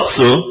 Not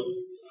so?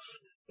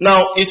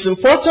 Now, it's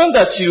important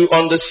that you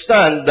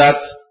understand that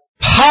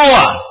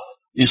power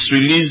is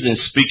released in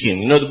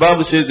speaking. You know, the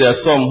Bible says there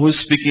are some whose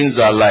speakings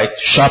are like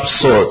sharp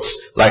swords,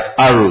 like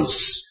arrows.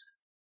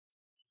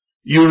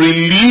 You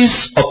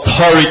release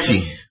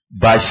authority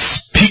by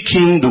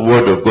speaking the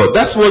word of God.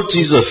 That's what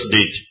Jesus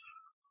did.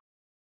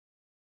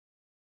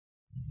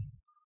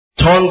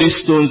 Turn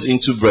these stones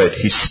into bread.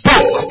 He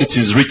spoke, it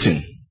is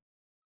written.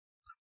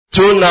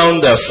 Throw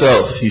down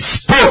thyself. He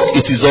spoke,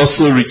 it is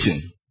also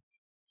written.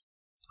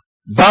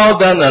 Bow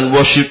down and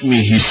worship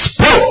me. He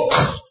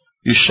spoke.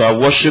 You shall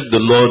worship the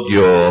Lord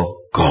your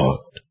God.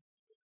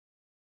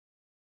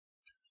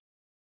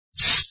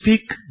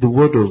 Speak the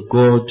word of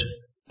God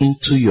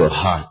into your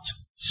heart.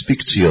 Speak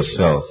to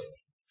yourself.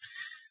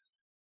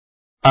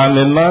 I'm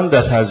a man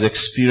that has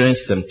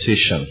experienced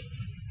temptation,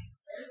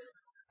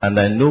 and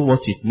I know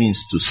what it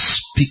means to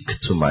speak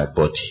to my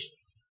body.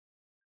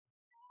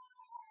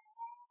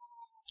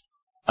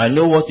 I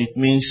know what it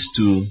means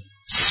to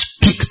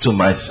speak to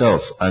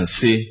myself and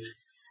say,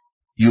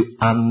 you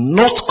are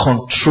not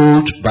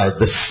controlled by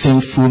the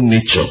sinful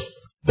nature,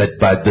 but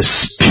by the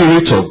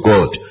Spirit of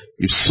God,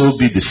 if so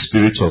be the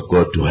Spirit of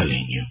God dwell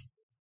in you.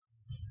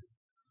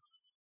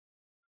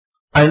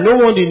 I know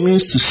what it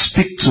means to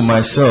speak to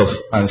myself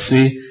and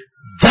say,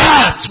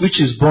 that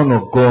which is born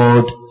of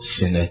God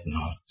sinneth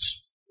not.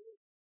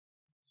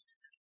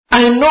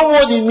 I know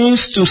what it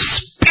means to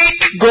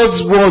speak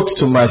God's word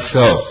to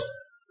myself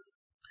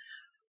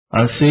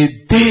and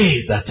say,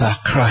 they that are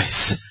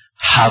Christ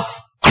have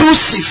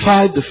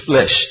crucified the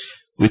flesh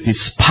with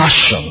its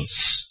passions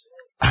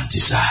and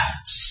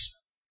desires.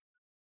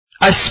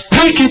 I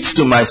speak it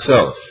to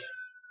myself.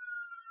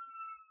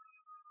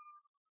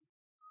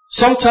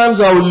 Sometimes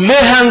I will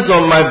lay hands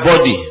on my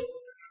body.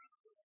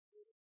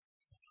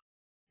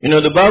 You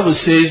know, the Bible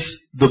says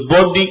the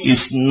body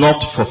is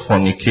not for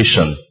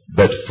fornication,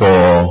 but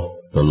for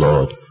the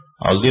Lord.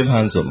 I'll lay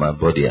hands on my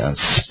body and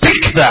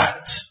speak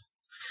that.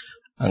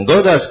 And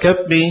God has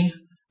kept me,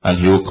 and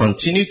He will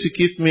continue to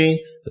keep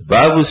me. The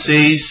Bible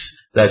says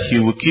that He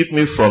will keep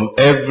me from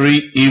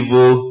every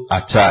evil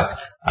attack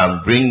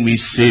and bring me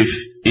safe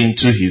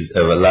into His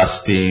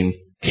everlasting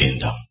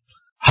kingdom.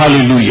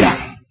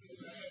 Hallelujah.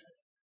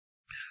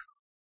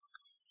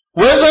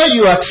 Whether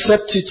you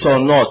accept it or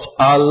not,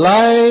 our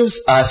lives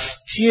are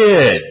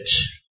steered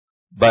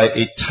by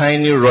a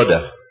tiny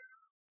rudder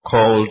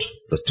called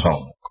the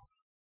tongue.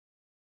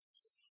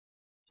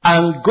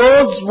 And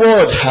God's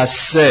word has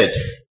said,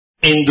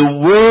 in the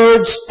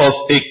words of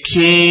a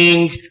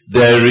king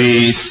there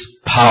is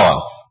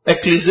power.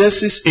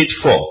 Ecclesiastes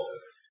 8:4.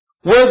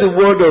 Where the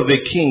word of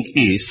a king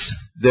is,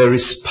 there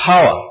is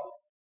power.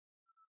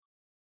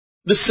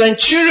 The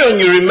centurion,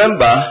 you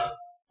remember,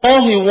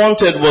 all he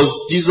wanted was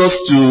Jesus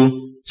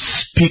to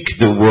speak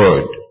the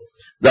word.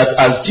 That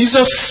as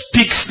Jesus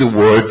speaks the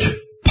word,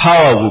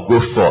 power will go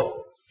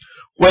forth.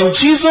 When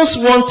Jesus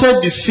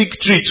wanted the fig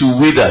tree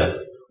to wither,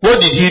 what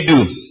did He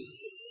do?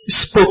 He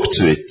spoke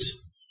to it.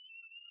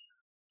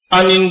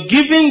 And in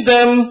giving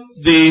them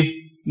the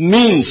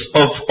means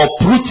of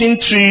uprooting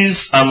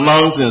trees and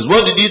mountains,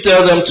 what did He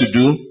tell them to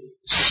do?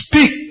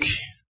 Speak.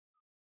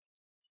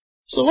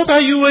 So what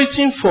are you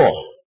waiting for?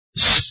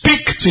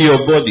 Speak to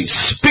your body,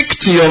 speak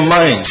to your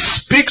mind,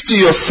 speak to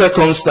your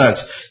circumstance,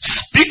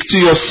 speak to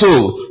your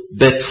soul,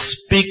 but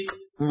speak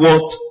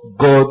what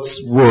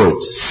God's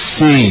word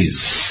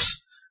says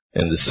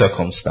in the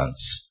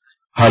circumstance.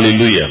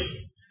 Hallelujah.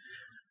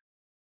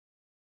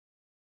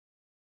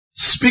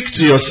 Speak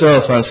to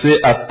yourself and say,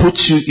 I put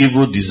you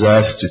evil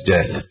desires to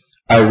death.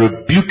 I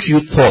rebuke you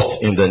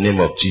thought in the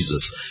name of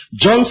Jesus.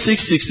 John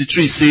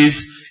 6:63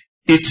 says,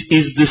 it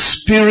is the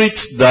spirit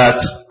that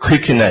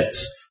quickeneth.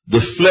 The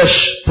flesh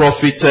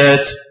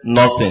profiteth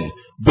nothing.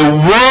 The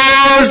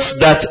words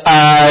that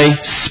I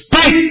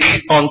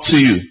speak unto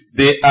you,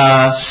 they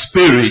are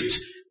spirit,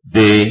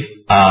 they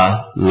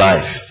are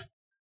life.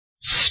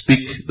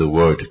 Speak the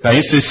word. Can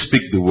you say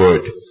speak the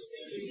word?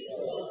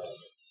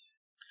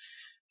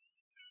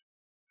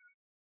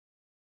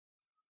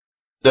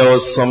 There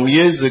was some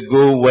years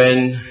ago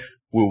when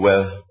we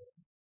were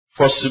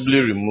forcibly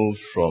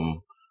removed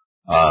from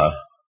our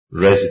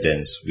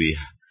residence. We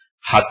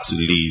had to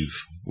leave.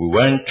 We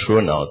weren't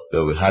thrown out,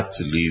 but we had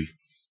to leave.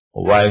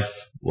 My wife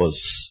was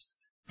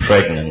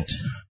pregnant,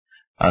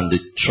 and the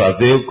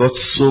travail got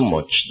so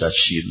much that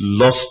she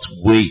lost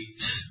weight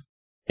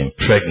in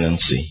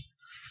pregnancy.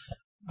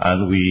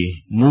 And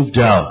we moved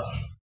out.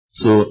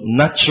 So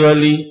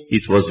naturally,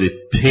 it was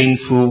a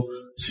painful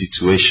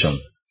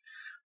situation.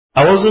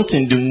 I wasn't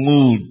in the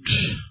mood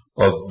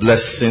of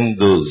blessing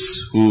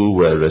those who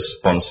were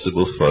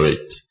responsible for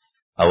it.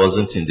 I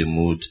wasn't in the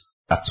mood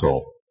at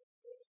all.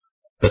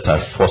 But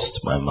I forced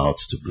my mouth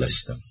to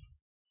bless them.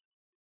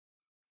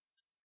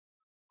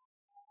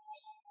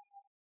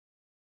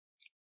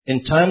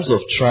 In times of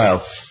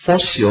trial,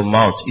 force your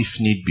mouth, if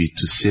need be,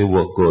 to say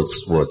what God's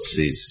word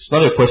says. It's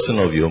not a question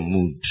of your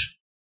mood.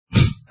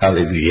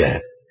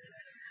 Hallelujah.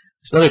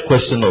 It's not a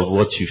question of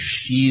what you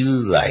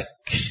feel like.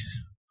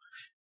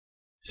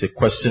 It's a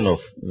question of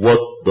what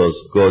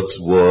does God's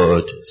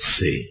word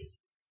say.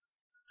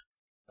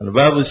 And the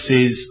Bible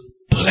says,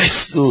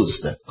 bless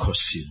those that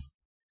curse you.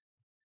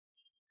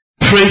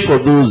 Pray for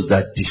those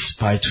that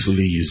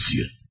despitefully use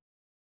you.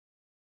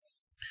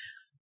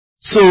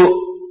 So,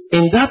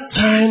 in that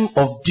time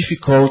of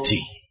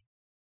difficulty,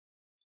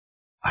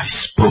 I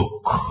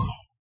spoke.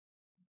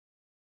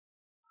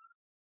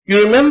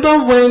 You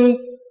remember when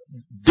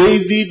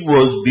David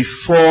was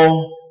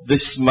before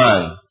this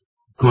man,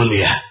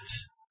 Goliath?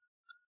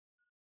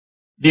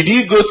 Did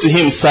he go to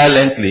him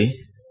silently?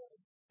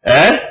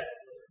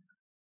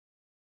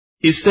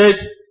 He said,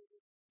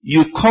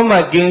 you come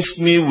against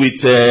me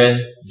with a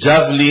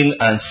javelin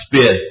and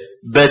spear,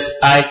 but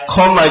I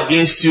come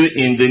against you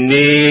in the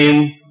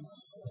name.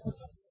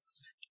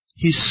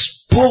 He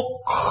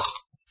spoke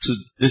to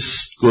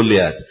this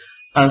Goliath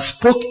and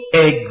spoke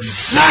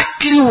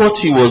exactly what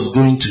he was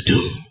going to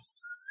do.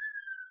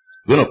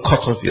 I'm going to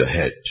cut off your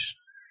head.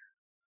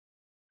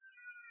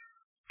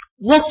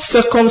 What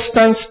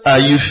circumstance are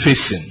you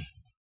facing?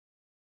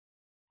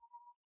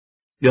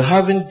 You're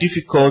having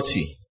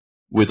difficulty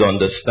with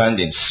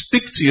understanding.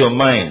 Speak to your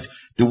mind.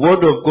 The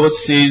word of God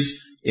says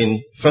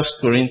in 1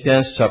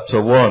 Corinthians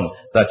chapter 1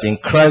 that in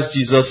Christ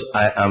Jesus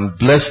I am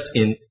blessed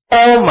in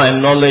all my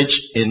knowledge,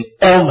 in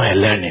all my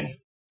learning.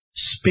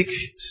 Speak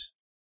it.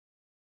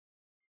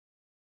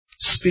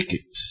 Speak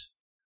it.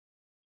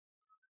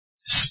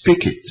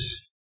 Speak it.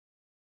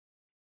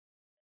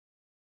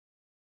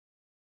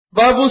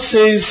 Bible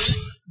says,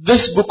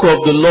 this book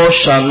of the law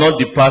shall not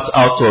depart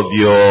out of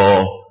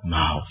your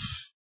mouth.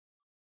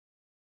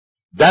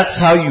 That's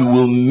how you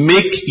will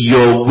make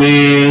your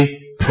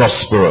way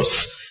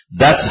prosperous.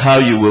 That's how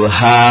you will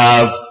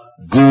have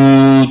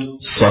good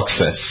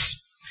success.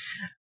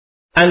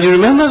 And you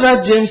remember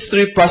that James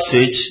 3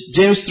 passage,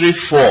 James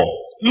 3:4.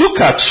 Look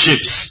at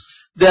ships.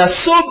 They are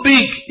so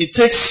big, it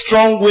takes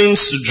strong winds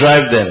to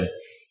drive them.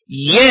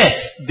 Yet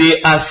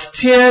they are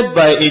steered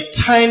by a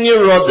tiny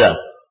rudder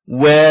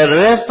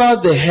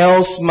wherever the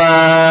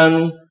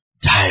helmsman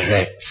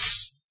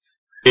directs.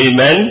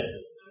 Amen?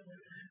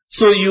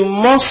 So you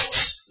must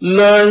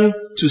learn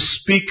to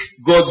speak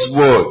God's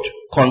word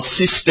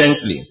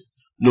consistently,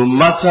 no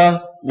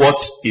matter what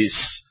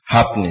is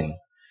happening.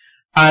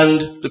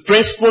 And the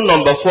principle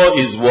number 4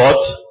 is what?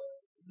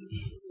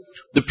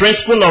 The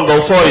principle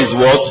number 4 is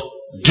what?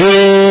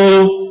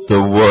 Do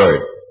the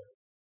word.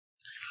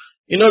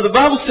 You know, the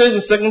Bible says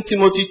in 2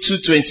 Timothy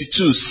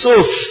 2:22,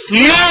 so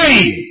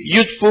flee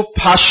youthful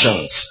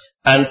passions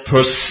and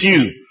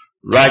pursue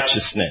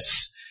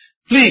righteousness.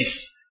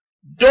 Please,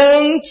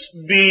 don't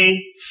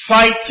be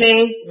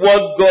fighting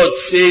what God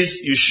says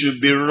you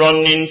should be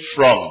running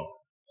from.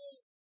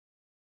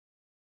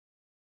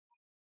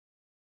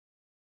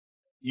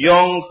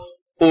 Young,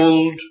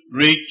 old,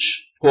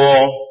 rich,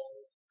 poor.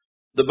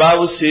 The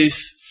Bible says,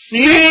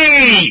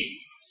 flee!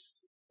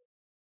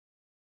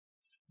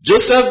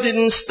 Joseph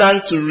didn't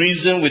stand to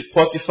reason with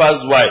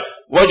Potiphar's wife.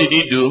 What did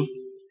he do?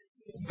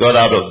 Got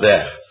out of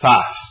there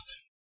fast.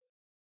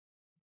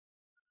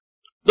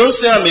 Don't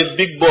say I'm a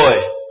big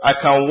boy. I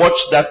can watch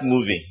that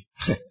movie.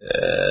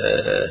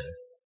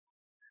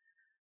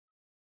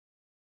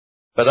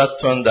 Better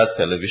turn that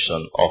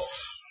television off.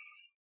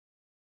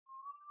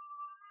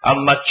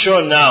 I'm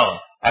mature now.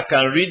 I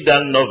can read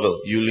that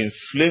novel. You'll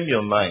inflame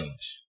your mind.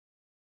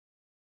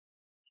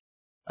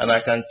 And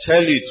I can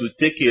tell you it will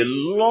take a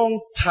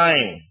long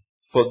time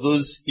for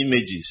those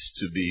images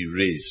to be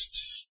erased.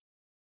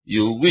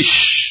 You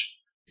wish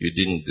you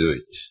didn't do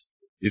it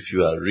if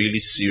you are really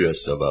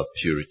serious about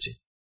purity.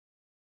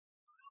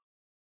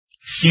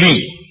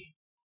 Flee.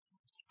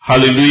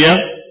 Hallelujah.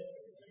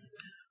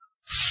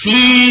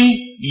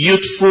 Flee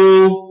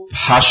youthful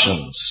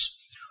passions.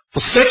 For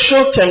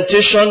sexual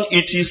temptation,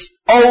 it is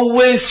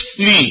always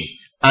flee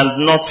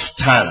and not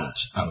stand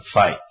and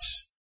fight.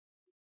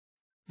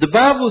 The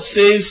Bible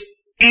says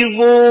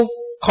evil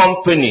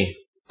company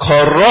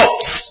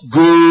corrupts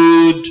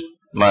good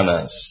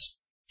manners.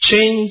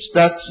 Change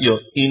that your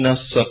inner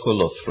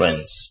circle of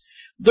friends.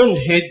 Don't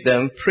hate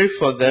them, pray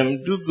for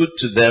them, do good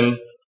to them,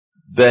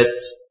 but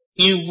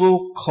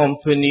evil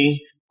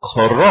company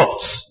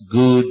corrupts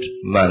good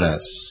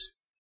manners.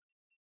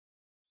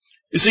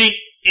 You see,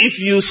 if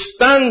you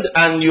stand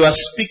and you are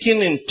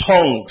speaking in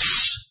tongues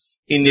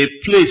in a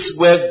place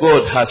where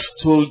God has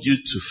told you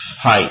to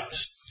fight,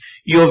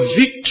 your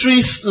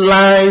victory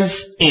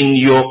lies in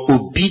your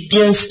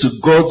obedience to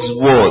God's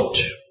word.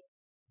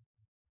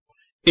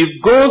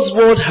 If God's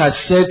word has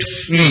said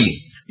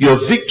flee, your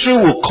victory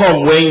will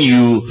come when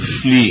you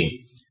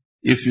flee.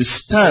 If you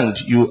stand,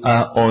 you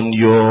are on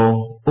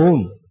your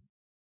own.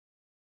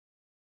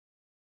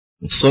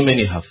 And so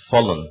many have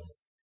fallen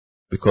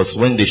because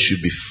when they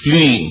should be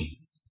fleeing,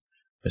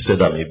 they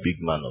said, I'm a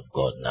big man of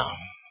God now.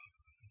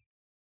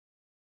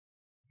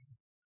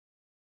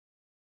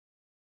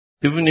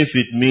 Even if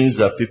it means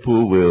that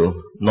people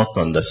will not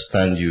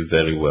understand you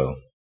very well.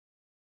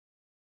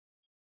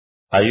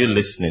 Are you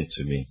listening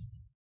to me?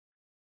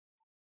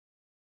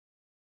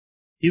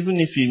 Even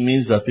if it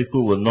means that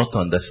people will not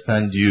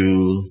understand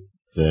you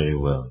very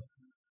well.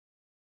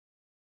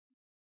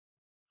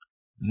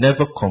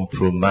 Never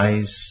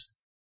compromise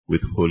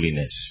with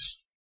holiness.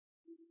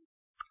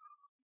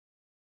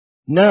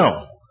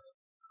 Now,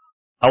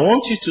 I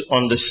want you to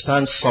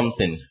understand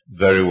something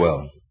very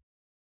well.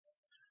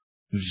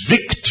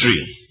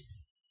 Victory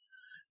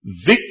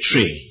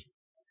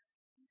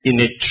in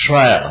a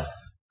trial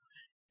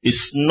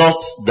is not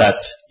that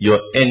your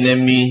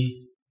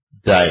enemy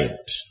died.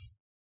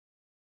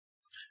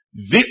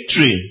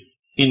 Victory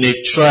in a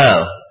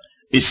trial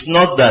is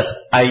not that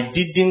I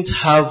didn't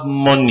have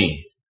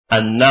money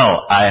and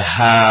now I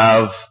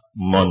have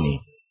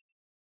money.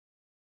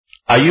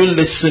 Are you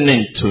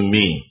listening to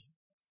me?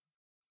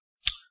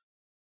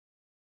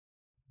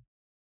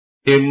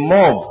 A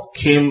mob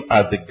came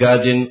at the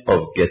Garden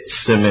of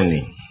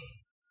Gethsemane.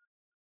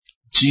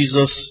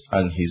 Jesus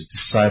and his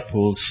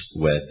disciples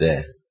were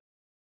there.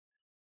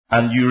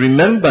 And you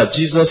remember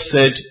Jesus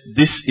said,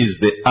 this is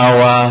the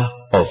hour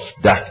of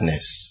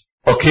darkness.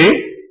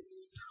 Okay?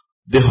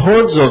 The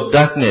hordes of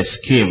darkness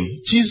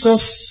came.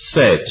 Jesus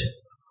said,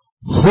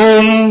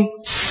 whom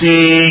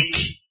seek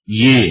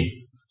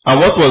ye?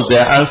 And what was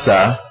their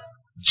answer?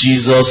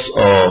 Jesus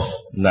of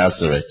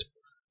Nazareth.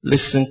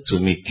 Listen to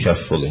me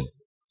carefully.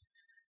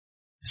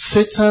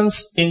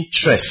 Satan's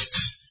interest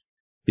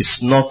is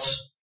not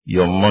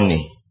your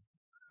money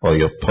or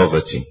your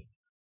poverty.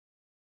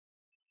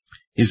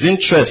 His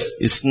interest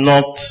is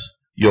not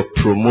your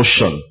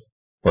promotion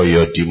or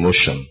your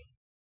demotion.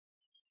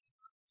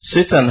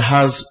 Satan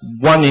has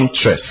one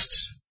interest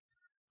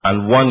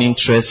and one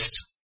interest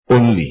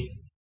only.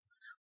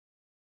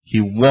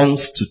 He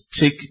wants to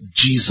take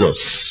Jesus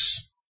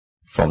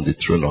from the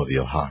throne of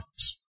your heart.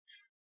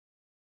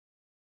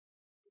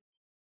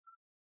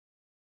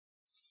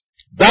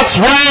 That's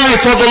why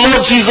for the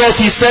Lord Jesus,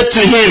 he said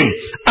to him,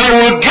 I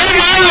will give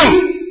you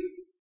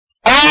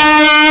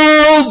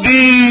all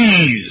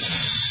these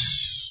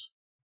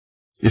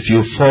if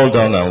you fall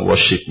down and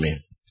worship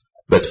me.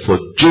 But for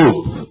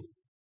Job,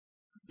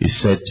 he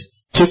said,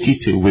 take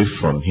it away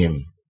from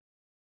him.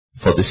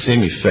 For the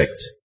same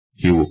effect,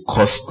 he will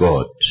curse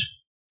God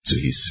to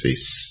his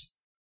face.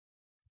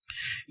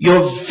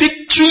 Your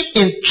victory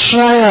in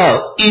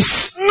trial is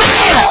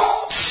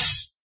not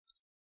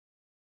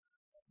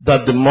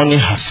that the money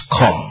has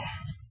come.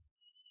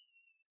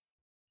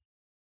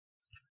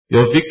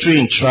 Your victory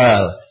in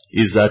trial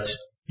is that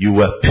you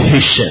were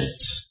patient.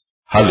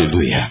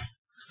 Hallelujah.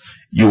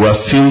 You were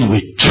filled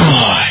with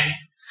joy.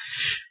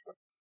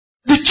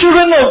 The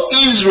children of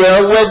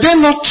Israel, were they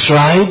not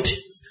tried?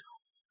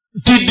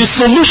 Did the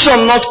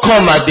solution not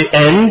come at the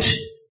end?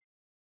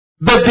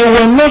 But they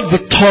were not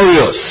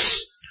victorious.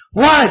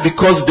 Why?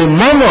 Because they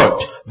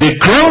murmured, they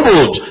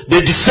grumbled,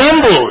 they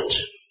dissembled.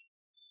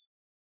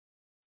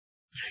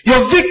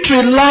 Your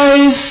victory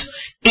lies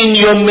in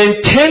your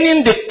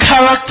maintaining the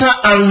character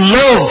and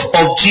love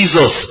of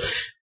Jesus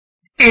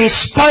in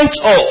spite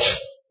of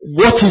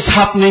what is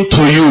happening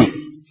to you.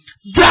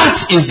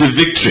 That is the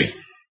victory.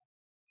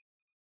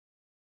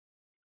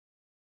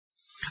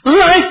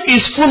 Life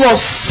is full of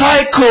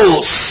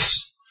cycles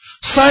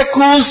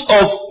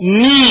of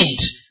need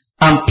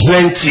and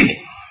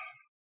plenty.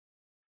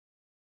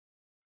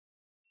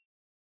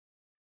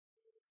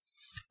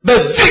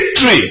 But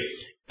victory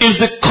is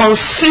the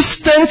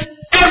consistent,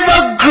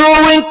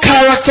 ever-growing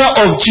character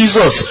of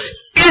Jesus,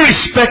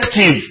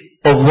 irrespective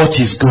of what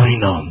is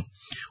going on.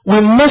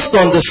 We must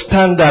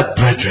understand that,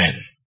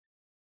 brethren.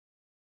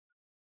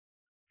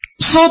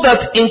 So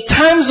that in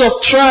times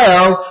of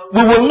trial,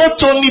 we will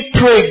not only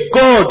pray,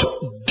 God,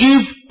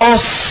 give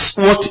us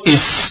what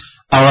is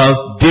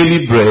our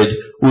daily bread.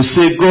 We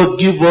say, God,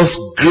 give us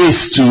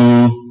grace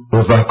to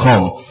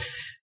overcome.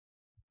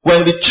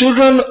 When the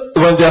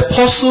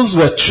apostles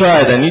were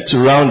tried, I need to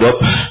round up.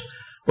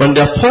 When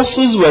the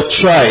apostles were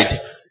tried,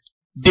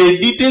 they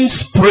didn't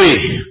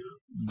pray,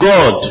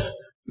 God,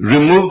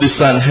 remove the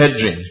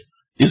Sanhedrin.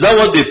 Is that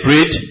what they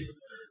prayed?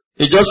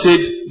 They just said,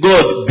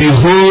 God,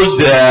 behold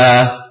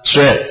their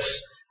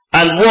threats.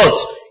 And what?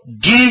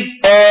 Give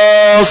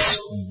us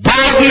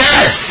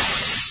boldness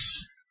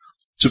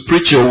to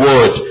preach your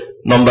word.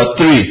 Number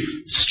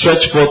 3,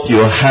 stretch forth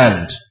your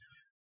hand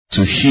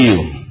to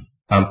heal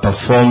and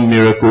perform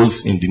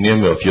miracles in the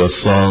name of your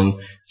Son,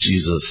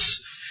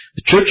 Jesus.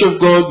 The Church of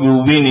God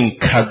will win in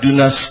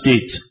Kaduna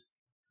State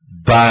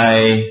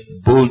by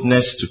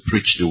boldness to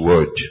preach the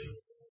word.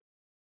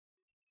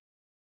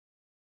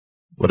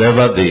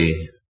 Whatever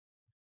the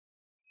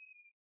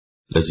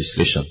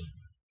legislation.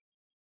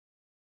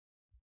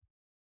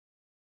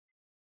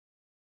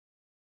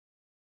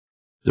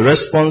 The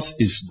response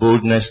is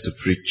boldness to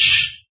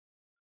preach.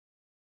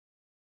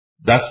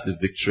 That's the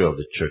victory of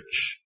the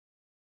church.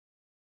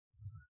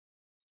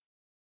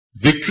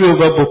 Victory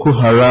over Boko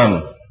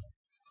Haram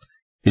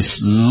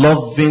is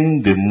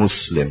loving the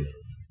Muslim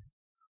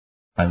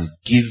and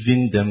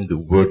giving them the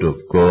word of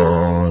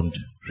God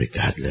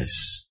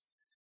regardless.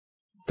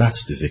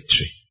 That's the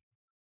victory.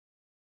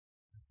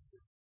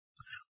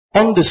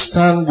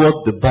 Understand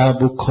what the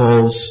Bible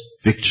calls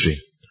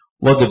victory.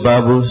 What the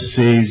Bible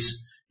says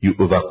you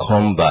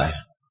overcome by.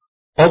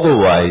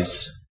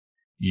 Otherwise,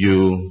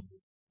 you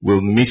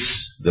will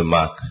miss the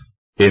mark.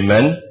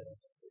 Amen?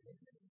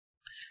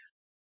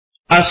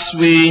 As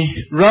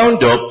we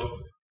round up,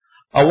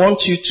 I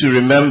want you to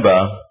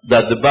remember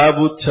that the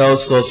Bible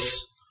tells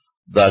us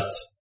that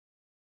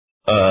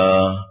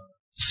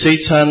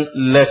Satan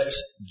left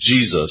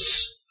Jesus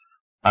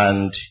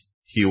and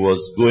he was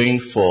going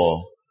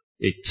for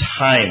a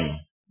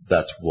time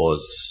that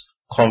was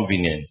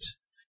convenient.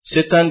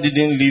 Satan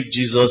didn't leave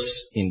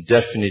Jesus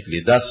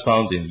indefinitely. That's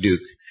found in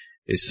Luke.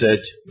 It said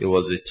it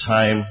was a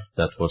time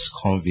that was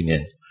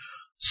convenient.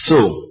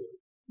 So,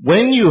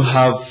 when you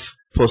have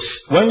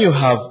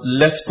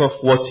left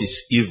off what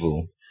is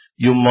evil,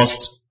 you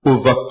must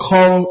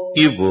overcome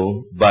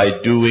evil by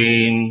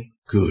doing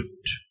good.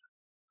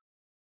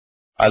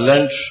 I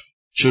learned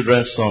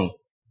children's song.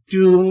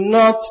 Do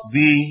not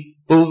be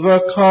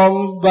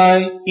overcome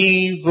by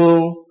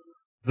evil,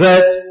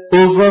 but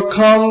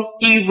overcome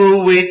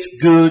evil with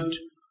good.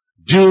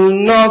 Do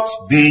not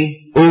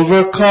be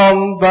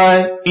overcome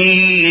by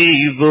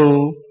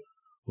evil,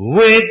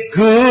 with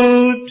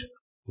good,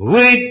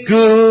 with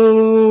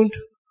good.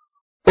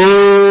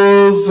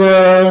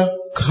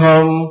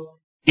 Overcome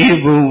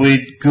evil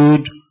with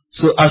good.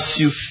 So as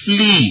you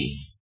flee,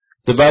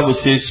 the Bible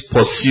says,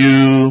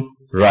 pursue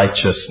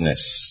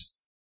righteousness.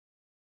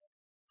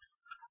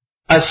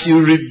 As you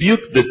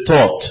rebuke the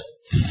thought,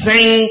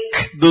 thank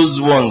those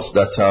ones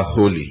that are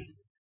holy.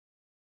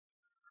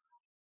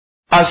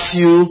 As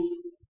you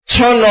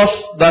turn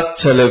off that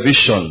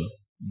television,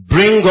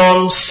 bring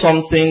on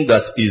something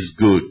that is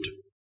good.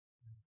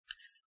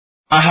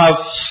 I have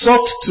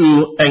sought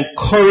to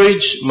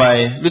encourage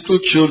my little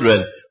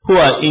children who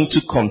are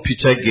into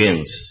computer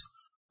games.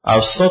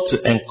 I've sought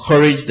to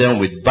encourage them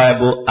with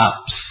Bible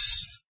apps.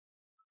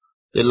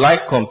 They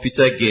like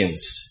computer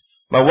games.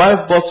 My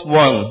wife bought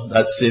one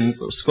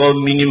it's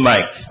called Mini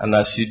Mic, and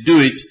as you do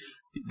it,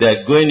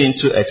 they're going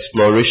into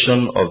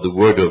exploration of the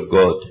Word of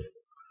God.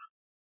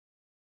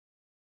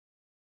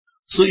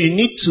 So you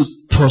need to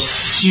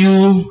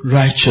pursue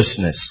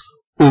righteousness,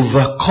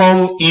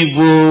 overcome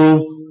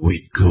evil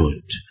with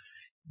good.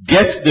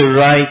 Get the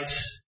right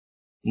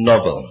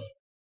novel.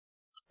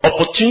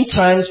 Opportune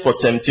times for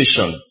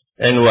temptation,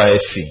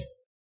 NYSC,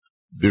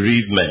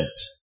 bereavement,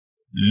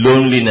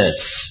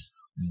 loneliness,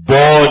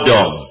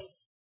 boredom.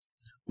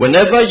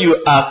 Whenever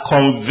you are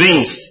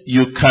convinced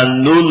you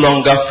can no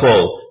longer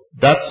fall,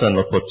 that's an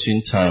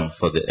opportune time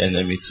for the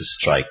enemy to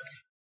strike.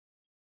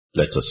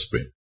 Let us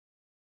pray.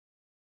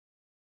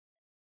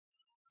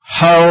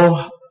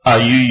 How are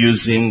you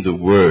using the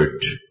word?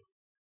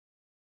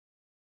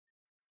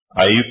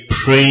 Are you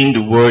praying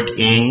the word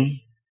in?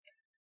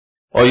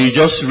 Or you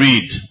just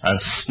read and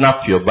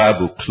snap your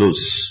Bible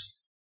close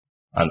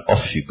and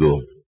off you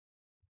go?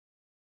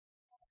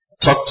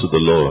 Talk to the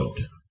Lord.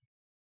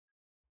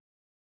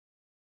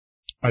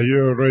 Are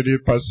you already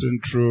passing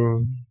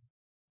through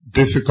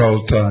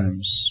difficult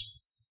times?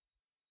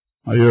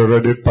 Are you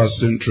already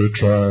passing through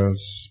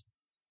trials?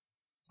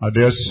 Are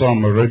there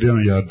some already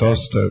on your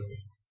doorstep?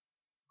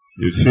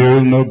 You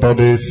feel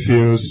nobody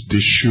feels the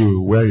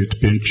shoe where it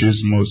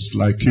pinches most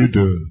like you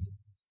do.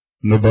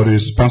 Nobody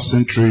is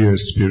passing through your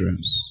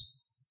experience.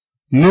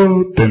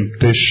 No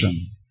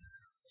temptation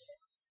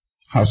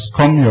has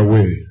come your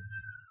way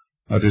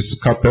that is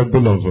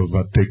capable of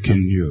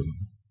overtaking you.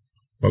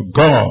 But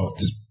God,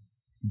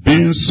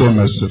 being so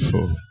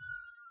merciful,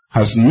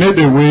 has made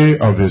a way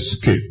of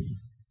escape,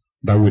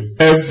 that with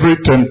every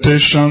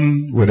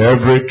temptation, with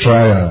every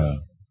trial,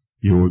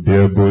 you will be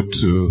able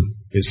to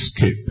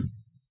escape.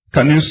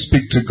 Can you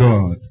speak to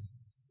God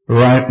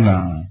right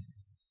now?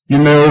 You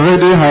may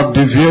already have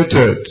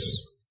deviated.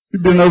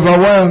 You've been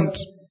overwhelmed.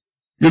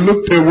 You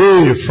looked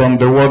away from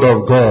the word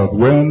of God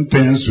when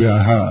things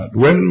were hard,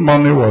 when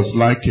money was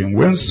lacking,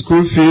 when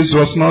school fees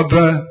was not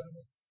there,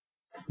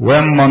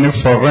 when money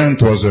for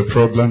rent was a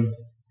problem,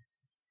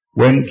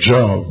 when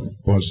job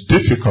was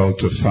difficult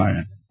to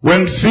find,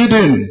 when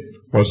feeding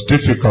was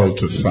difficult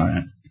to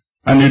find,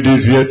 and you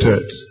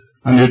deviated.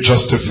 And you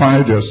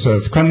justified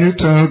yourself. Can you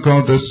tell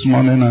God this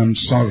morning, I'm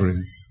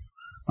sorry.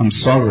 I'm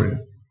sorry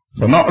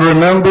for not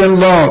remembering,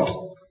 Lord,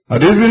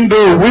 that even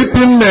though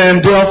weeping may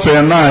endure for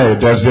a night,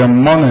 there's a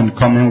morning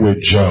coming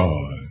with joy.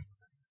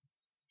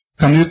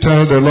 Can you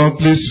tell the Lord,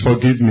 please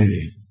forgive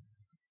me,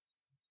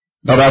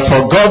 that I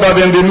forgot that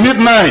in the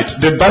midnight,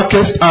 the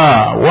darkest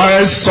hour,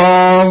 while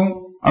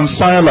Saul and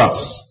Silas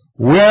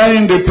were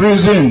in the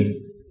prison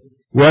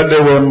where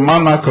they were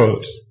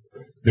manacled,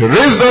 they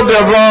raised up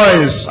their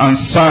voice and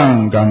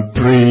sang and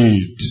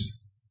prayed,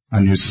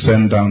 and you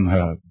sent down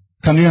help.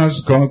 Can you ask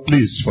God,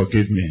 please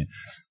forgive me?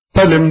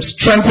 Tell him,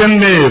 strengthen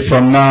me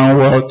from now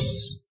onwards.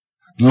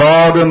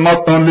 Lord,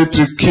 not only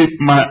to keep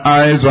my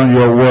eyes on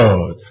your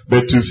word,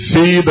 but to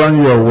feed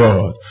on your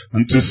word,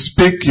 and to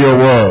speak your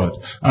word,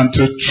 and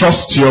to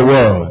trust your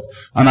word.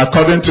 And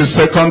according to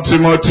 2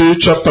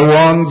 Timothy chapter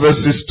 1,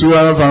 verses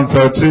 12 and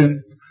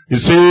 13, it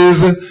says,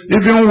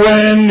 even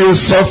when you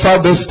suffer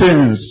these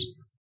things,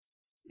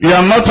 you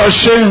are not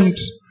ashamed,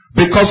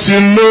 because you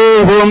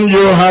know whom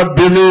you have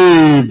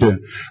believed,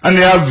 and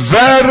you are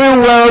very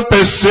well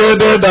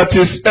persuaded that he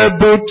is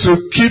able to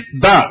keep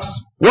that.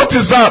 What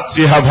is that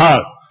you have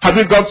had? Have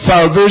you got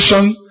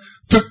salvation?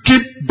 To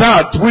keep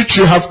that which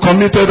you have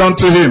committed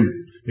unto him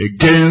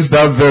against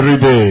that very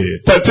day.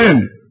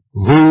 13.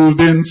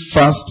 Holding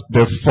fast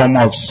the form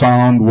of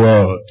sound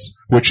words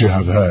which you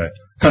have heard.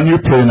 Can you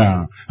pray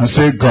now and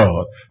say,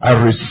 God, I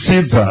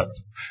receive that.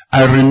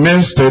 I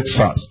remain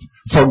steadfast.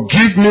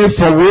 Forgive me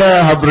for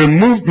where I have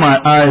removed my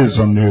eyes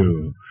on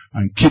you,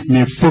 and keep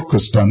me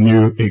focused on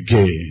you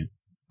again.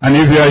 And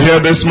if you are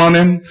here this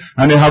morning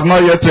and you have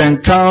not yet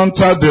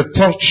encountered the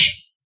touch,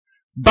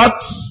 that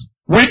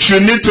which you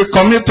need to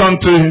commit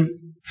unto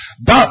him,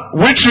 that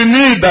which you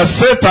need that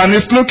Satan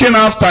is looking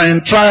after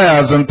in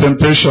trials and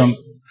temptation,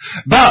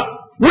 that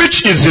which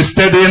is his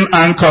steadying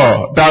anchor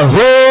that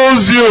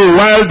holds you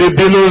while the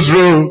billows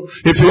roll,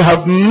 if you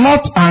have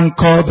not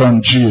anchored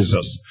on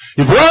Jesus,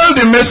 if while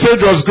the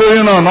message was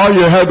going on, all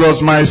you heard was,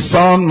 my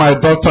son, my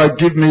daughter,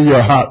 give me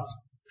your heart.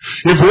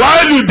 If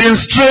while you've been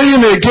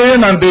straying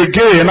again and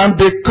again and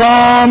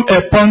become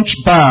a punch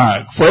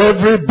bag for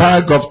every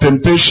bag of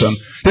temptation,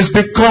 it's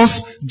because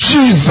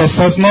Jesus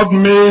has not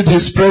made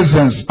his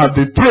presence at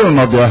the throne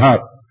of your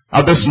heart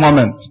at this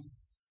moment.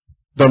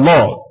 The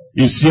Lord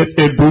is yet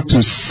able to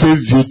save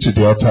you to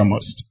the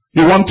uttermost.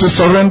 You want to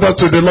surrender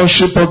to the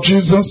Lordship of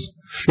Jesus?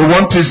 You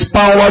want his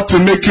power to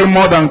make you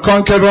more than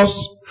conquerors?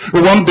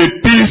 You want the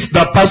peace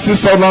that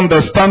passes all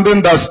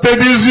understanding that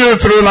steadies you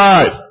through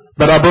life?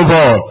 But above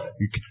all,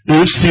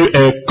 you see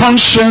a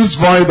conscience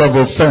void of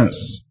offense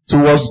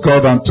towards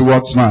God and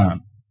towards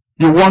man.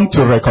 You want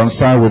to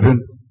reconcile with him.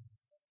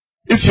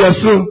 If you are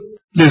so,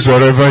 please,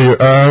 wherever you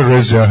are,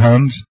 raise your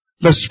hand.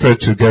 Let's pray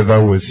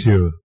together with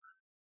you.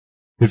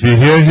 If you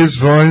hear his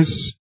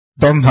voice,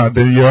 don't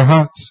harden your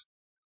heart.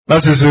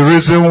 That is the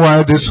reason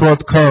why this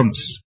word comes.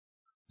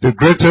 The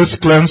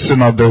greatest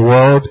cleansing of the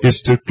world is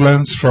to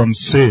cleanse from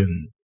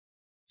sin.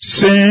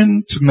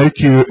 Sin to make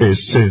you a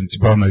saint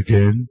born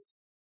again.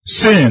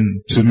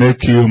 Sin to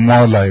make you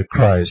more like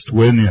Christ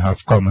when you have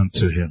come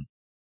unto him.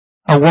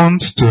 I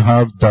want to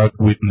have that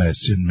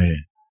witness in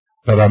me,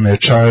 that I'm a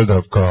child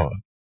of God,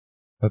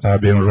 that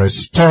I've been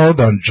restored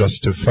and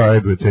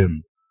justified with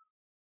him,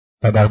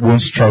 that I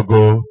won't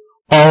struggle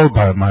all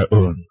by my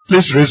own.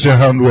 Please raise your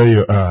hand where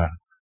you are.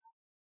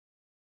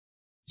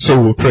 So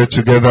we'll pray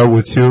together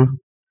with you.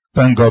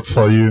 Thank God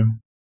for you.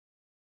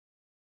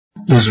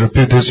 Please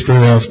repeat this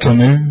prayer after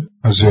me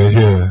as you're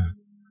here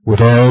with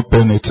all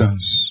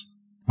penitence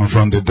and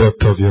from the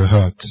depth of your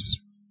heart.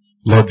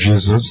 Lord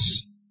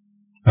Jesus,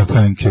 I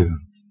thank you.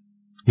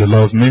 You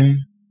love me.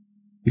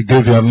 You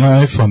gave your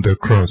life on the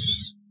cross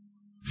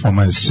for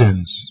my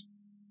sins.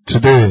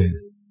 Today,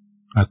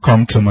 I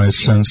come to my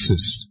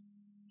senses.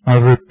 I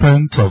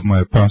repent of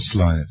my past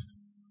life,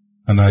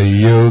 and I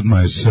yield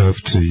myself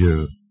to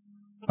you.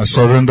 I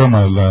surrender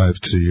my life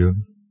to you.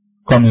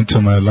 Come into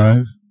my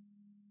life.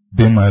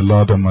 Be my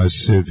Lord and my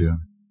Savior.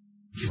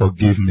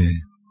 Forgive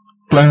me.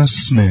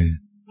 Cleanse me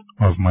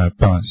of my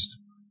past,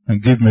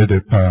 and give me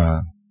the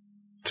power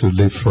to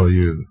live for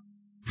you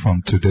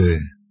from today.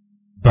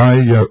 By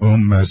your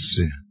own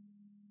mercy.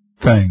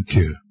 Thank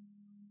you.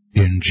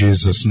 In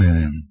Jesus'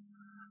 name.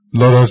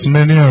 Lord, as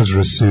many as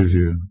receive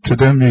you, to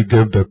them you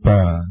gave the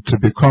power to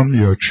become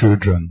your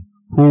children,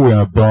 who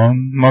were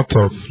born not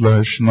of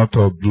flesh, not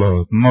of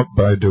blood, not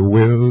by the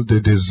will,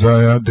 the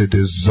desire, the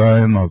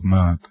design of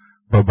man,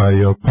 but by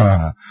your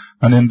power.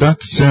 And in that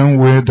same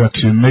way that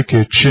you make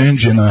a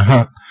change in our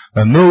heart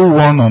that no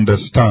one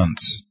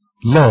understands,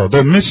 Lord,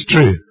 the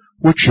mystery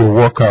which you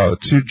work out,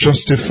 you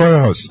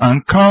justify us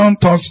and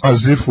count us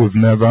as if we've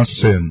never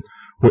sinned.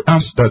 We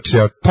ask that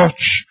your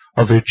touch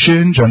of a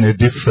change and a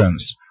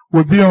difference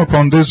will be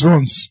upon these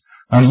ones.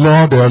 And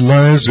Lord, their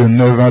lives will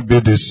never be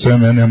the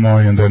same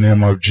anymore in the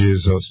name of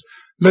Jesus.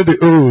 Let the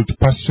old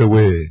pass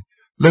away.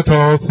 Let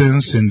all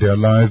things in their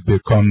life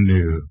become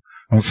new.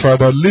 And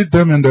Father, lead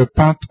them in the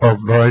path of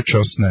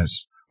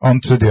righteousness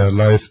unto their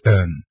life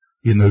end,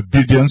 in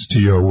obedience to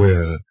your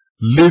will,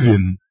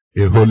 living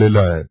a holy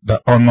life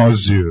that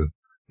honors you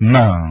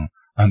now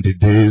and the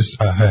days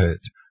ahead.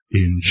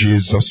 In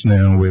Jesus'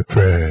 name we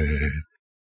pray.